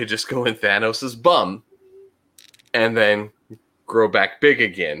Ant-Man could just go in Thanos's bum and then grow back big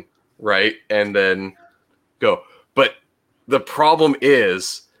again, right? And then go. But the problem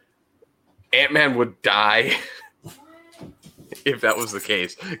is Ant-Man would die if that was the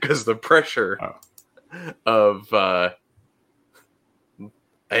case, because the pressure of a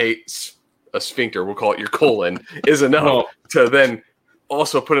sphincter, we'll call it your colon, is enough to then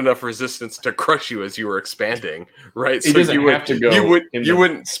also put enough resistance to crush you as you were expanding, right? He doesn't have to go you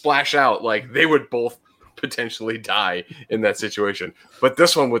wouldn't splash out. Like, they would both potentially die in that situation. But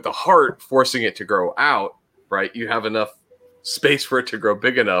this one, with the heart forcing it to grow out, right? You have enough space for it to grow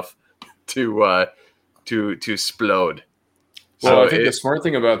big enough to explode. Well, So I think the smart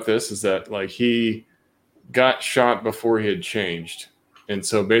thing about this is that like he got shot before he had changed, and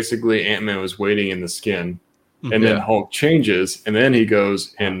so basically Ant-Man was waiting in the skin, and then Hulk changes, and then he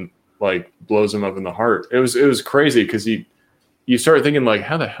goes and like blows him up in the heart. It was crazy because you start thinking like,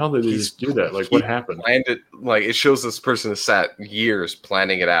 how the hell did he just do that? Like, what happened? Planned it, like, it shows this person has sat years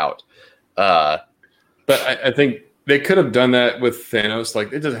planning it out. But I think they could have done that with Thanos.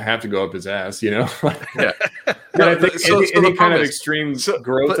 Like, it doesn't have to go up his ass, you know? Yeah. But I think any kind of is, extreme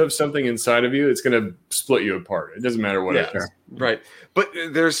growth of something inside of you, it's going to split you apart. It doesn't matter what it is. Right. But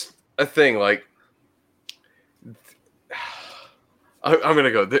there's a thing, like, I'm going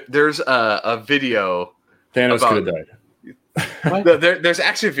to go. There's a video. Thanos could have died. There's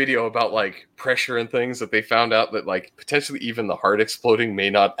actually a video about, like, pressure and things that they found out that, like, potentially even the heart exploding may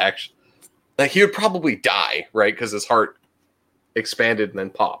not actually... Like, he would probably die, right? Because his heart expanded and then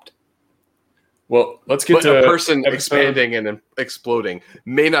popped. Well, let's get to a person expanding and then exploding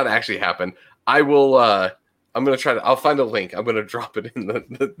may not actually happen. I will. I'm going to try to. I'll find a link. I'm going to drop it in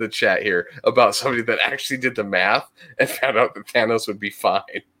the chat here about somebody that actually did the math and found out that Thanos would be fine.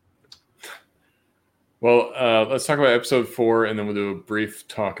 Well, let's talk about episode 4, and then we'll do a brief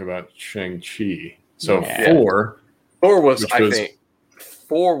talk about Shang-Chi. So 4 was, I think,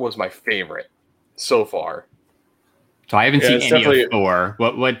 4 was my favorite so far. So I haven't seen any of 4.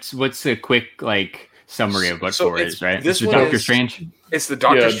 What's a quick like summary of what 4 is? Right, this is Doctor Strange. It's the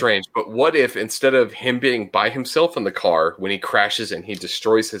Doctor Strange. But what if instead of him being by himself in the car when he crashes and he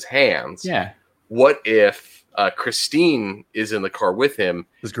destroys his hands? Yeah. What if Christine is in the car with him?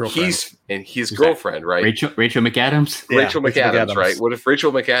 His girlfriend. His girlfriend, right? Rachel McAdams. Rachel McAdams, right? What if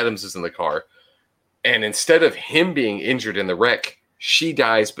Rachel McAdams is in the car, and instead of him being injured in the wreck, she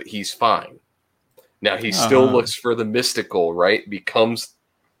dies, but he's fine. Now he still looks for the mystical, right? Becomes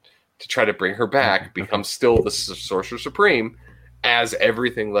to try to bring her back, becomes still the Sorcerer Supreme as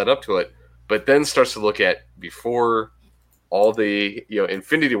everything led up to it, but then starts to look at before all the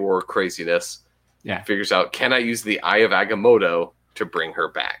Infinity War craziness. Yeah, figures out, can I use the Eye of Agamotto to bring her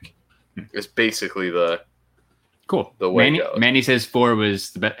back? It's basically the way it goes. Manny says 4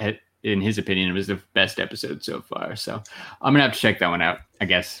 was the best. In his opinion, it was the best episode so far. So I'm gonna have to check that one out, I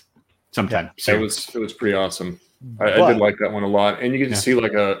guess, sometime. Yeah, it was pretty awesome. I did like that one a lot, and you get to see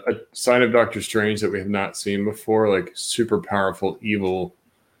like a sign of Doctor Strange that we have not seen before, like super powerful, evil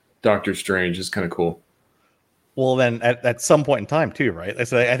Doctor Strange is kind of cool. Well, then at some point in time too, right?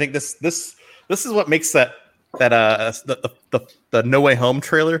 So I think this is what makes the No Way Home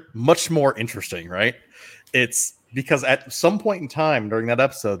trailer much more interesting, right? It's because at some point in time during that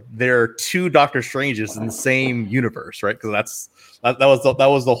episode, there are 2 Doctor Stranges in the same universe, right? Because that was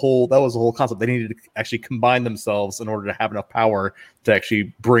the whole concept. They needed to actually combine themselves in order to have enough power to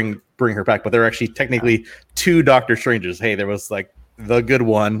actually bring her back. But there are actually technically 2 Doctor Stranges. Hey, there was like the good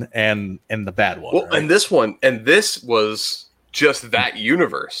one and the bad one. Well, right? and this was just that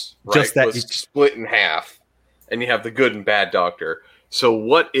universe, right? Just that was split in half, and you have the good and bad Doctor. So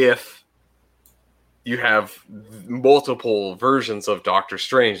what if you have multiple versions of Doctor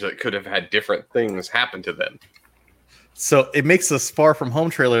Strange that could have had different things happen to them? So it makes this Far From Home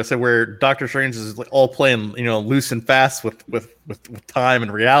trailer where Doctor Strange is like all playing, loose and fast with time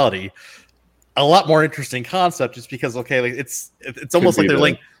and reality. A lot more interesting concept, just because it's almost like they're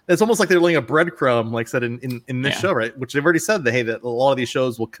laying a breadcrumb, like said in this show, right? Which they've already said that a lot of these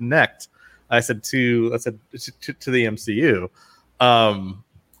shows will connect. I said to the MCU.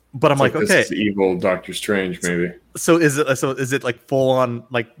 But I'm like, okay, this is evil Doctor Strange, maybe. So is it like full on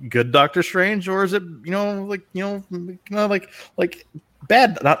like good Doctor Strange, or is it like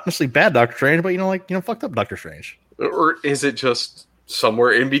bad, not necessarily bad Doctor Strange, but fucked up Doctor Strange, or is it just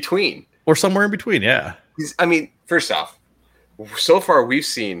somewhere in between? Or somewhere in between, yeah. First off, so far we've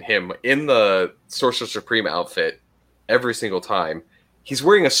seen him in the Sorcerer Supreme outfit every single time. He's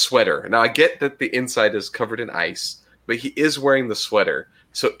wearing a sweater. Now I get that the inside is covered in ice, but he is wearing the sweater.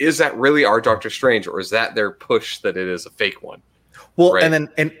 So is that really our Doctor Strange, or is that their push that it is a fake one? Well, right? and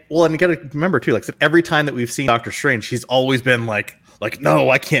you got to remember too, like every time that we've seen Doctor Strange, he's always been like, no,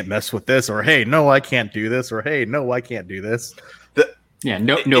 I can't mess with this, or hey, no, I can't do this, or hey, no, I can't do this.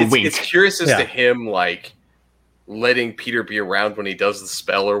 It's curious as to him like letting Peter be around when he does the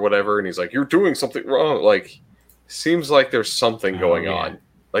spell or whatever, and he's like, "You're doing something wrong." Like, seems like there's something going on.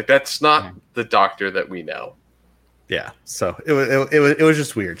 Like that's not the Doctor that we know. Yeah, so it was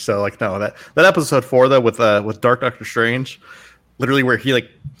just weird. So no, that episode 4 though with Dark Doctor Strange, literally where he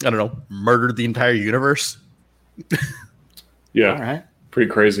murdered the entire universe. Yeah, all right, pretty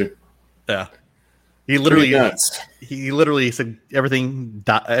crazy. Yeah, he literally said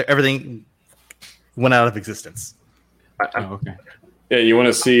everything went out of existence. Okay. Yeah, you want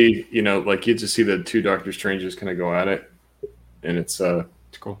to see, you get to see the 2 Doctor Stranges kind of go at it, and it's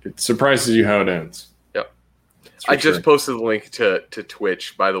cool. It surprises you how it ends. I just posted the link to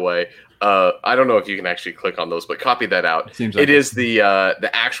Twitch, by the way. I don't know if you can actually click on those, but copy that out. It is the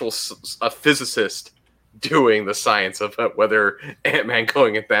actual physicist doing the science of whether Ant-Man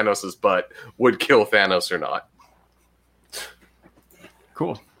going in Thanos' butt would kill Thanos or not.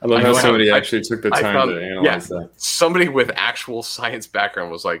 Cool. I love how somebody actually took the time to analyze that. Somebody with actual science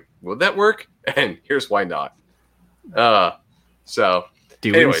background was like, would that work? And here's why not. So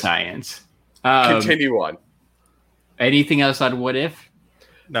doing science. Continue on. Anything else on What If?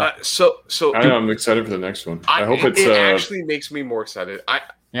 No. So I'm excited for the next one. I hope it actually makes me more excited.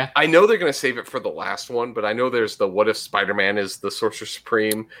 I know they're going to save it for the last one, but I know there's the What If Spider-Man is the Sorcerer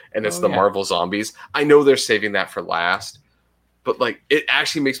Supreme and it's the Marvel Zombies. I know they're saving that for last, but like it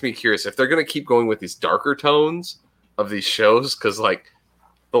actually makes me curious if they're going to keep going with these darker tones of these shows, because like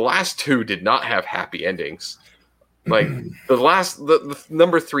the last two did not have happy endings. Like the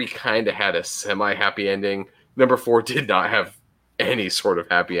number 3 kind of had a semi-happy ending. Number 4 did not have any sort of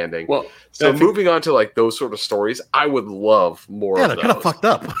happy ending. Well, so moving on to like those sort of stories, I would love more. Yeah, of they're those. kind of fucked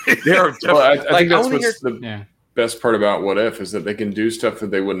up. They're I think that's what's the best part about What If is that they can do stuff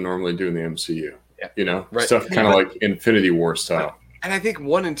that they wouldn't normally do in the MCU. Yeah. You know, Right. stuff kind of like Infinity War style. And I think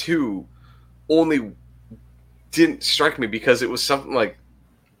 1 and 2 only didn't strike me because it was something like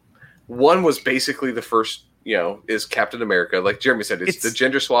 1 was basically the first, is Captain America. Like Jeremy said, it's the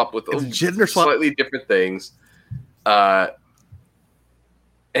gender swap with slightly different things. And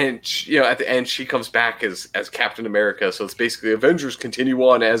at the end, she comes back as Captain America, so it's basically Avengers continue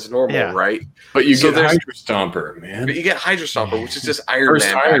on as normal, right? But you get Hydra Stomper, man. But you get Hydra Stomper, which is just Iron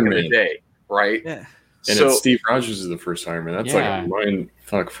Man back in the day, right? Yeah. And it's Steve Rogers is the first Iron Man. That's like a mind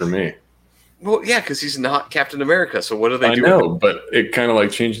fuck for me. Well, yeah, because he's not Captain America. So what do they do? I know, but it kind of like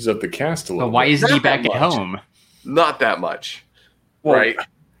changes up the cast a little. But why bit. isn't he back at home? Not that much, well, right?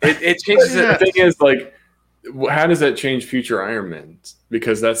 It changes it. The thing is, like, how does that change future Iron Men?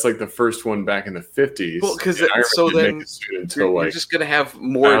 Because that's like the first one back in the 50s. Well, because until you're just going to have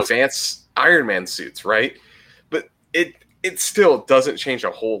more advanced Iron Man suits, right? But it still doesn't change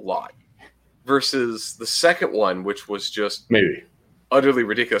a whole lot versus the second one, which was just maybe utterly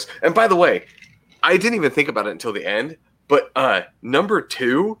ridiculous. And by the way, I didn't even think about it until the end, but number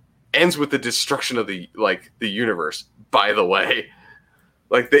 2 ends with the destruction of the universe, by the way.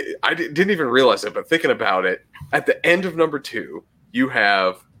 Like I didn't even realize it, but thinking about it, at the end of number 2, you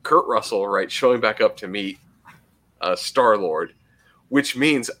have Kurt Russell, right, showing back up to meet Star-Lord, which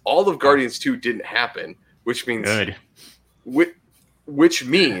means all of Guardians 2 didn't happen, which means which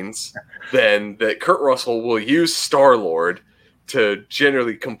means then that Kurt Russell will use Star-Lord to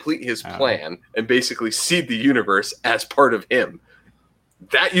generally complete his plan and basically seed the universe as part of him.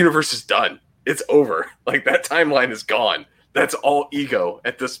 That universe is done. It's over. Like that timeline is gone. That's all ego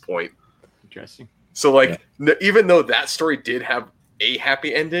at this point. Interesting. So even though that story did have a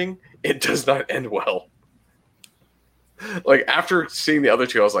happy ending, it does not end well. Like after seeing the other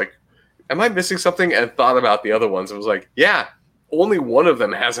two, I was like, am I missing something? And thought about the other ones. It was like, yeah, only one of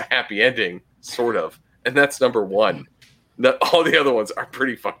them has a happy ending, sort of. And that's number 1. All the other ones are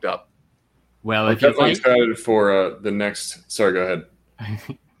pretty fucked up. Well, I'm definitely excited for the next. Sorry, go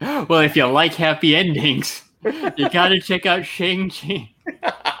ahead. Well, if you like happy endings, you got to check out Shang-Chi.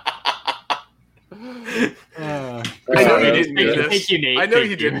 I know you didn't mean this. Thank you, Nate. I know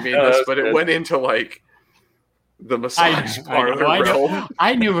you didn't mean this, but it went into like the massage parlor realm.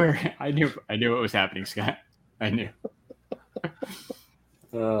 I knew what was happening, Scott. I knew.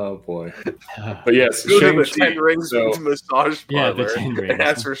 Oh boy! But yes, go to the 10 Rings massage parlor. Yeah, the 10 Rings. And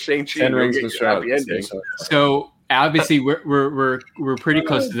that's for Shang-Chi. 10 Rings happy ending. So obviously, we're pretty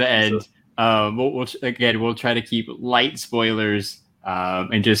close to the end. We'll try to keep light spoilers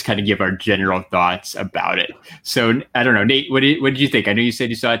and just kind of give our general thoughts about it. So I don't know, Nate, what did you think? I know you said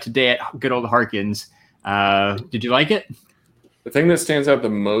you saw it today at good old Harkins. Did you like it? The thing that stands out the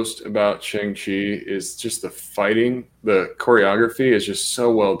most about Shang-Chi is just the fighting. The choreography is just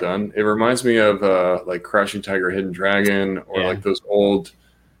so well done. It reminds me of like Crouching Tiger, Hidden Dragon, or like those old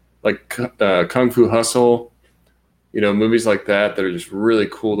like Kung Fu Hustle, movies like that are just really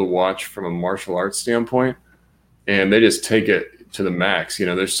cool to watch from a martial arts standpoint. And they just take it to the max.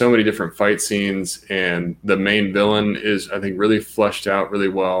 There's so many different fight scenes, and the main villain is, I think, really fleshed out really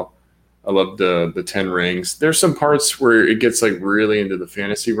well. I love the 10 Rings. There's some parts where it gets like really into the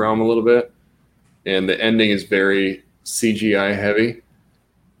fantasy realm a little bit, and the ending is very CGI heavy.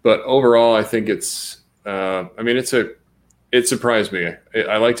 But overall, I think it surprised me.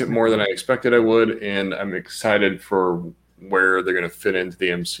 I liked it more than I expected I would, and I'm excited for where they're going to fit into the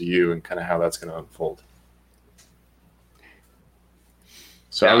MCU and kind of how that's going to unfold.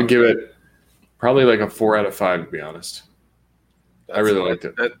 So I would give it probably like a 4 out of 5, to be honest. I really liked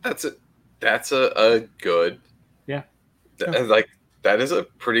it. That's a good. Yeah. That is a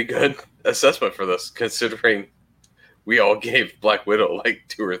pretty good assessment for this, considering we all gave Black Widow like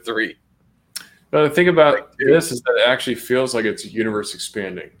 2 or 3. But the thing about this is that it actually feels like it's universe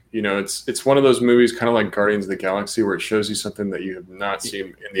expanding. You know, it's one of those movies, kind of like Guardians of the Galaxy, where it shows you something that you have not seen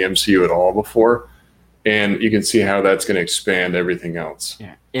in the MCU at all before, and you can see how that's going to expand everything else.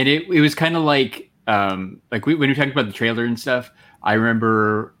 Yeah, and it was kind of like when we talked about the trailer and stuff. I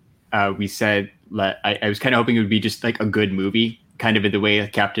remember we said I was kind of hoping it would be just like a good movie, kind of in the way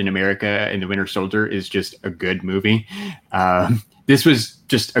Captain America and the Winter Soldier is just a good movie. This was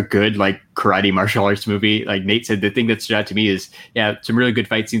just a good like karate martial arts movie. Like Nate said, the thing that stood out to me is some really good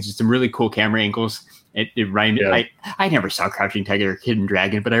fight scenes, some really cool camera angles. It rhymed. Yeah. I never saw Crouching Tiger, Hidden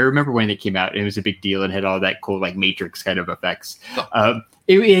Dragon, but I remember when it came out, it was a big deal and had all that cool like Matrix kind of effects.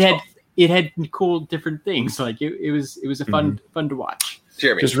 It had cool different things. Like it was a fun to watch.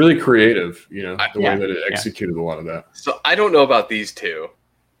 Jeremy, just really creative, you know, the way that it executed a lot of that. So I don't know about these two.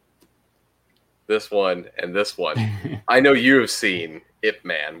 This one and this one. I know you have seen Ip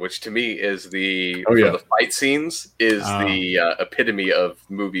Man, which to me is the fight scenes is the epitome of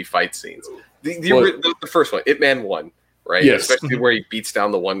movie fight scenes. The first one, Ip Man 1, right? Yes. Especially where he beats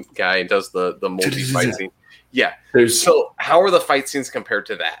down the one guy and does the multi fight scene. Yeah. So how are the fight scenes compared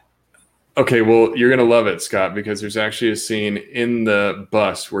to that? Okay, well, you're gonna love it, Scott, because there's actually a scene in the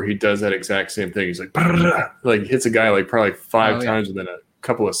bus where he does that exact same thing. He's like hits a guy like probably 5 times within a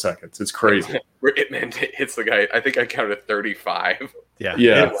couple of seconds. It's crazy. Where Ip Man hits the guy, I think I counted 35. Yeah.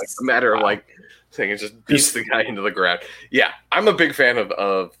 Like a matter of like saying it just beats the guy into the ground. Yeah, I'm a big fan of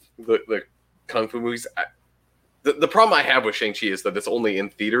the kung fu movies. The problem I have with Shang-Chi is that it's only in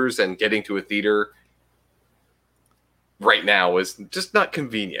theaters, and getting to a theater right now is just not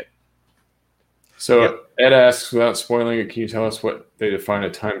convenient. So Ed asks, without spoiling it, can you tell us what they define a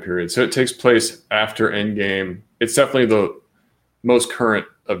time period? So it takes place after Endgame. It's definitely the most current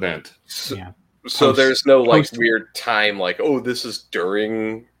event. So there's no like weird time, like, oh, this is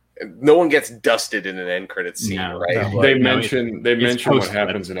during. No one gets dusted in an end credit scene, right? No. They mention what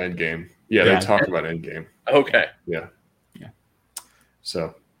happens in Endgame. Yeah, they talk about Endgame. Okay. Yeah.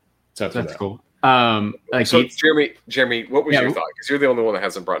 So that's cool. So Jeremy, what was your thought? Because you're the only one that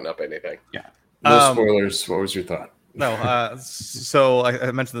hasn't brought up anything. Yeah. No spoilers. What was your thought? No. So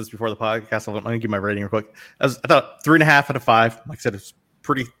I mentioned this before the podcast. Let me give my rating real quick. I thought 3.5 out of 5. Like I said, it's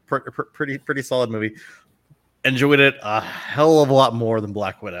pretty solid movie. Enjoyed it a hell of a lot more than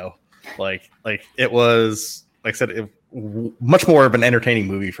Black Widow. Like it was, like I said, much more of an entertaining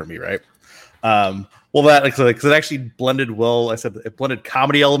movie for me, right? Well, that because it actually blended well. I said it blended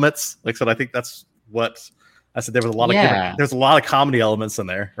comedy elements. Like I said, I think that's what I said. There was a lot of there's a lot of comedy elements in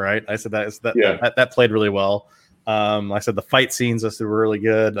there, right? I said that played really well. I said the fight scenes were really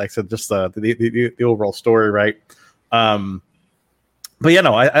good. Like I said, just the overall story, right? But yeah,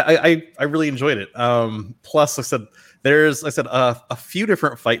 no, I really enjoyed it. Plus, I said there's a few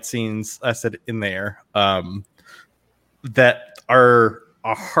different fight scenes I said in there that are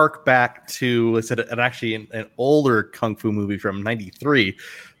a hark back to an older kung fu movie from '93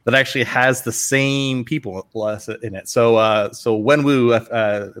 that actually has the same people in it. So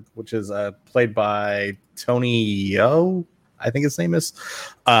Wenwu, which is played by Tony Yo, I think his name is.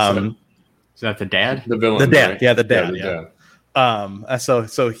 Is that the dad? The villain. The dad. Right? Yeah, the dad. Yeah.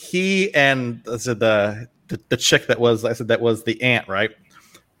 So he and the chick that was the aunt, right?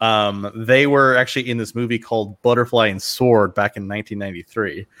 They were actually in this movie called Butterfly and Sword back in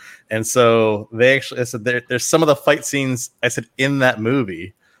 1993, and so they actually there's some of the fight scenes in that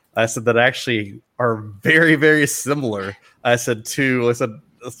movie that actually are very, very similar.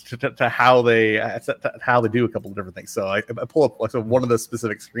 To how they do a couple of different things. So I pull up one of the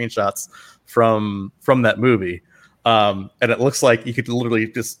specific screenshots from that movie. And it looks like you could literally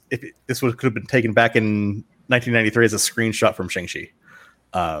could have been taken back in 1993 as a screenshot from Shang-Chi.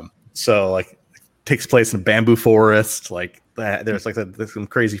 So like takes place in a bamboo forest. Like there's some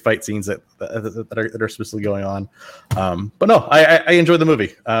crazy fight scenes that are supposedly going on. But no, I enjoyed the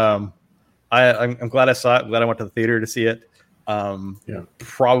movie. I'm glad I saw it. I'm glad I went to the theater to see it.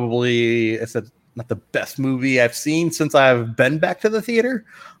 Probably not the best movie I've seen since I've been back to the theater.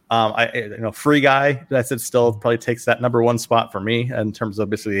 Free Guy, I said, still probably takes that number one spot for me in terms of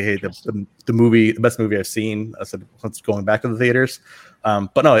basically, the best movie I've seen. I said since going back to the theaters.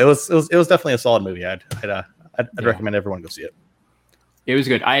 But no, it was definitely a solid movie. I'd recommend everyone go see it. It was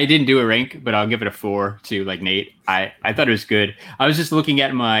good. I didn't do a rank, but I'll give it a 4 to like Nate. I thought it was good. I was just looking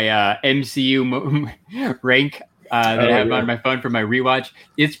at my MCU rank that I have on my phone for my rewatch.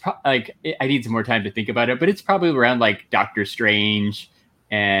 It's I need some more time to think about it, but it's probably around like Doctor Strange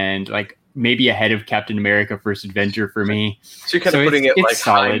and like maybe ahead of Captain America: First Adventure for me. So you're kind of putting it like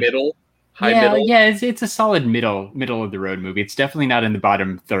solid. High middle. middle. Yeah, it's a solid middle of the road movie. It's definitely not in the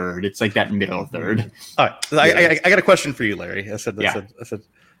bottom third. It's like that middle third. All right, so I got a question for you, Larry. I said,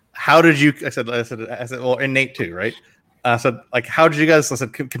 how did you? I said, well, and Nate too, right? I said, like, how did you guys? I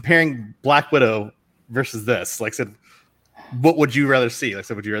said, comparing Black Widow versus this. Like, I said, what would you rather see? Like, I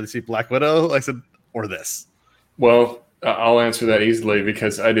said, would you rather see Black Widow? Like, I said, or this? Well, I'll answer that easily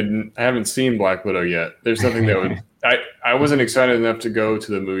because I haven't seen Black Widow yet. There's nothing that would. I wasn't excited enough to go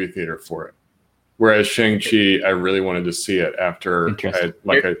to the movie theater for it. Whereas Shang-Chi, I really wanted to see it after I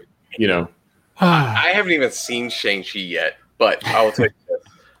haven't even seen Shang-Chi yet, but I will tell you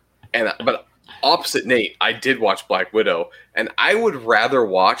this. But opposite Nate, I did watch Black Widow, and I would rather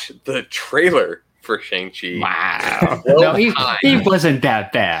watch the trailer for Shang-Chi. Wow. No, it wasn't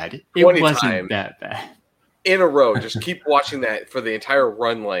that bad. It wasn't that bad. In a row, just keep watching that for the entire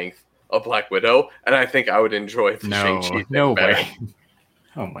run length of Black Widow, and I think I would enjoy the Shang-Chi. No better. way.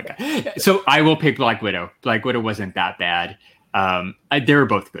 Oh my god! So I will pick Black Widow. Black Widow wasn't that bad. They were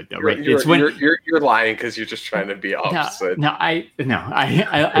both good though, right? You're lying because you're just trying to be opposite. I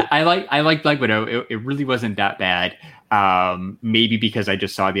like Black Widow. It really wasn't that bad. Maybe because I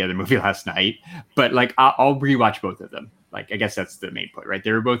just saw the other movie last night, but like I'll rewatch both of them. Like I guess that's the main point, right?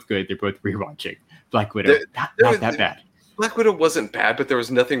 They were both good. They're both rewatching. Black Widow, not that bad. Black Widow wasn't bad, but there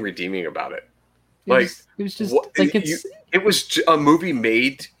was nothing redeeming about it. It was just like it was a movie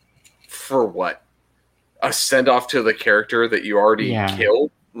made for what? A send off to the character that you already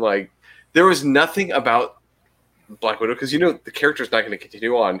killed. Like there was nothing about Black Widow because the character's not going to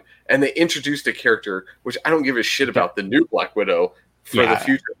continue on, and they introduced a character which I don't give a shit about the new Black Widow for the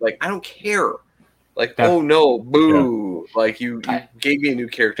future. Like I don't care. Like oh no, boo! Yeah. Like you gave me a new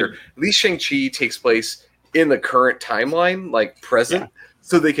character. At least Shang-Chi takes place in the current timeline, like present,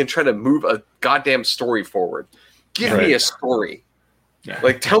 so they can try to move a goddamn story forward. Give me a story. Yeah.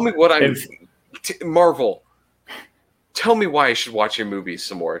 Like tell me what I'm. Marvel, tell me why I should watch your movies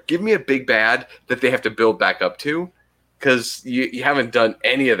some more. Give me a big bad that they have to build back up to, because you haven't done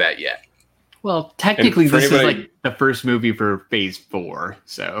any of that yet. Well, technically, this is like the first movie for Phase 4,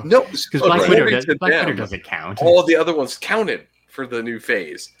 so no, because Black Widow doesn't count. All the other ones counted for the new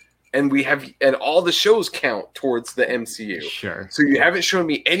phase, and all the shows count towards the MCU. Sure. So you haven't shown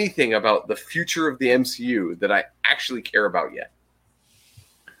me anything about the future of the MCU that I actually care about yet.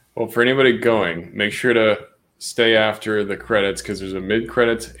 Well, for anybody going, make sure to stay after the credits because there's a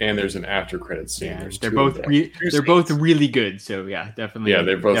mid-credits and there's an after-credits scene. Yeah, they're both really good. So yeah, definitely. Yeah,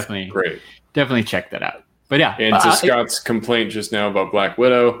 they're both great. Definitely check that out. But yeah, and to Scott's complaint just now about Black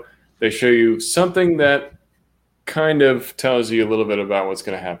Widow, they show you something that kind of tells you a little bit about what's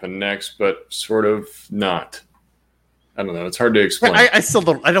going to happen next, but sort of not. I don't know. It's hard to explain. I still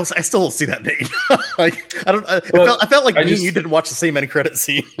don't see that name. I felt like you didn't watch the same end credit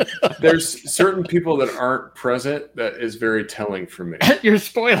scene. There's certain people that aren't present that is very telling for me. You're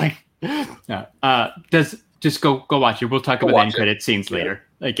spoiling. No. Just go watch it. We'll talk about the end credit scenes later,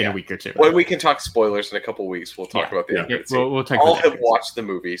 like in a week or two. Well, we can talk spoilers in a couple weeks. We'll talk about the end credit scene. We'll talk. I'll have watched the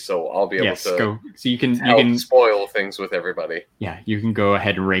movie, so I'll be able to go. So you can spoil things with everybody. Yeah, you can go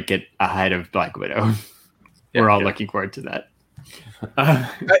ahead and rank it ahead of Black Widow. We're all looking forward to that.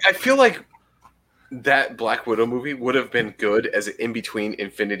 I feel like that Black Widow movie would have been good as an in between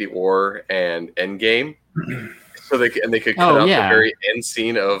Infinity War and Endgame, so they could cut out the very end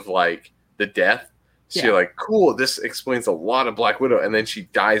scene of like the death. So you're like, cool, this explains a lot of Black Widow, and then she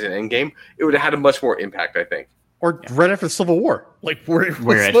dies in Endgame. It would have had a much more impact, I think. Or right after the Civil War, like where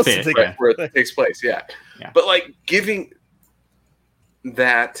it takes place. Yeah, but like giving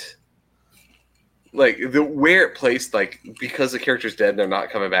that. Like where it placed, like because the character's dead and they're not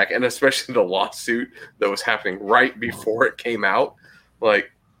coming back, and especially the lawsuit that was happening right before it came out, like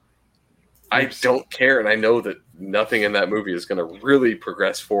I don't care, and I know that nothing in that movie is going to really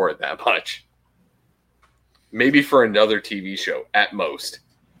progress forward that much. Maybe for another TV show at most.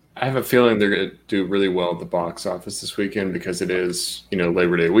 I have a feeling they're going to do really well at the box office this weekend because it is,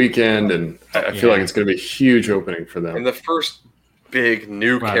 Labor Day weekend, and I feel like it's going to be a huge opening for them. And the first big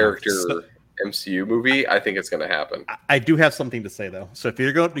new character. MCU movie, I think it's going to happen. I do have something to say though. So if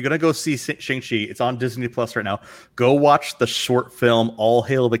you're going to go see Shang-Chi, it's on Disney Plus right now. Go watch the short film "All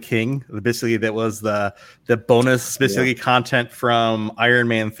Hail the King." Basically, that was the bonus content from Iron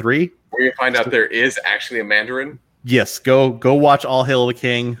Man 3. Where you find out there is actually a Mandarin. Yes, go watch "All Hail the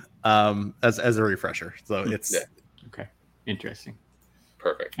King" as a refresher. So it's okay. Interesting.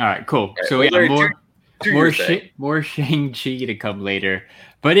 Perfect. All right. Cool. All right, so more Shang-Chi to come later.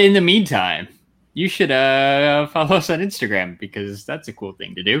 But in the meantime, you should follow us on Instagram because that's a cool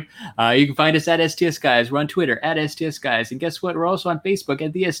thing to do. You can find us at STS Guys. We're on Twitter at STS Guys. And guess what? We're also on Facebook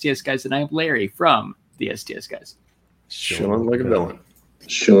at the STS Guys. And I'm Larry from the STS Guys. Show him like a villain.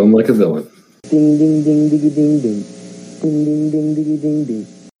 Show him like a villain. Ding, ding, ding, diggy, ding, ding. Ding, ding, ding, diggy, ding, ding.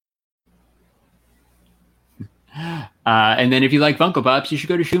 And then if you like Funko Pops, you should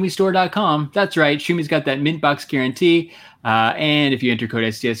go to shumistore.com. That's right. Shumi's got that mint box guarantee. And if you enter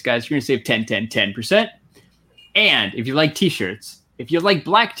code STS Guys, you're going to save 10%. And if you like t-shirts, if you like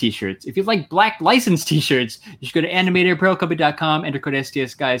black t-shirts, if you like black licensed t-shirts, you should go to animatedapparelcompany.com, enter code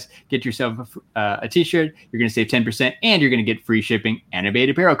STS Guys, get yourself a t-shirt. You're going to save 10% and you're going to get free shipping.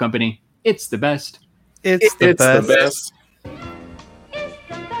 Animated Apparel Company. It's the best. It's the best.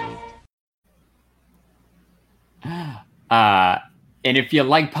 And if you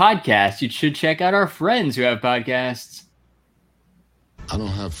like podcasts, you should check out our friends who have podcasts. I don't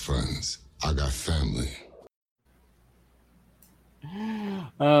have friends. I got family.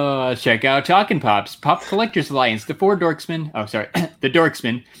 Check out Talkin' Pops, Pop Collectors Alliance, the Four Dorksmen. Oh, sorry, the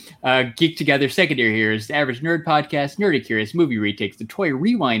Dorksmen. Geek Together, Secondary Heroes, the Average Nerd Podcast, Nerdy Curious, Movie Retakes, the Toy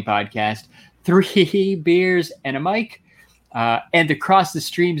Rewind Podcast, 3 Beers and a Mic, and the Cross the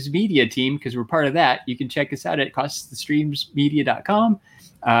Streams Media team, because we're part of that. You can check us out at crossthestreamsmedia.com.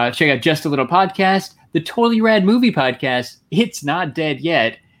 Check out Just a Little Podcast, the Totally Rad Movie Podcast, It's Not Dead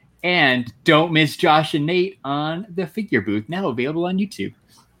Yet, and don't miss Josh and Nate on the Figure Booth, now available on YouTube.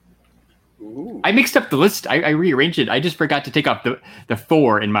 Ooh. I mixed up the list. I rearranged it. I just forgot to take off the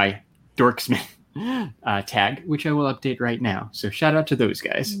 4 in my Dorksman tag, which I will update right now. So shout out to those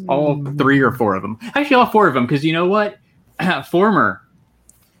guys. All 3 or 4 of them. Actually, all 4 of them, because you know what? Former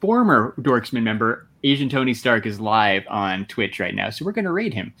Dorksman member Asian Tony Stark is live on Twitch right now, so we're going to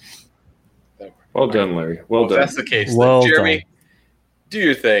raid him. Well done, Larry. Well done. If that's the case, then, Well Jeremy, done. do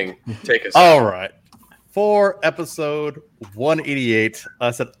your thing. Take us. All right. For episode 188,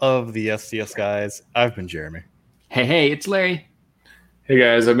 I said of the STS Guys, I've been Jeremy. Hey, it's Larry. Hey,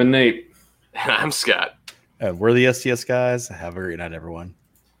 guys. I've been Nate. I'm Scott. And we're the STS Guys. Have a great night, everyone.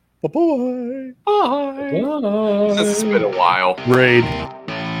 Bye-bye. Bye. This has been a while. Raid.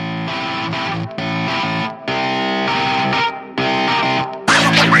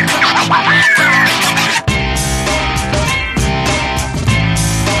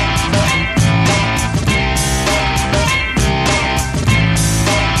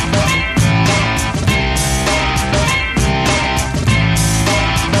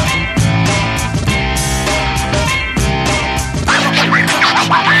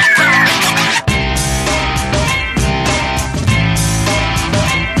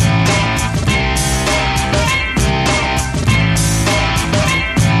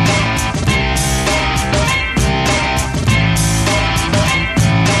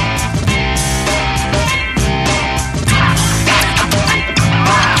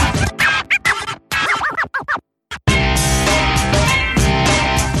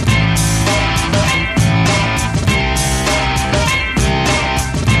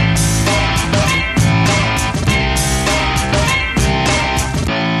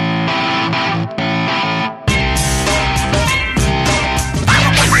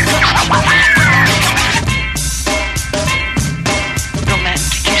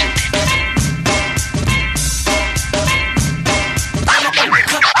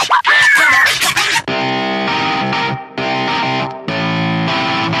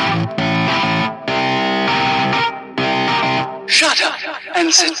 Shut up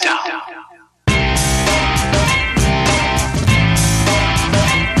and sit down.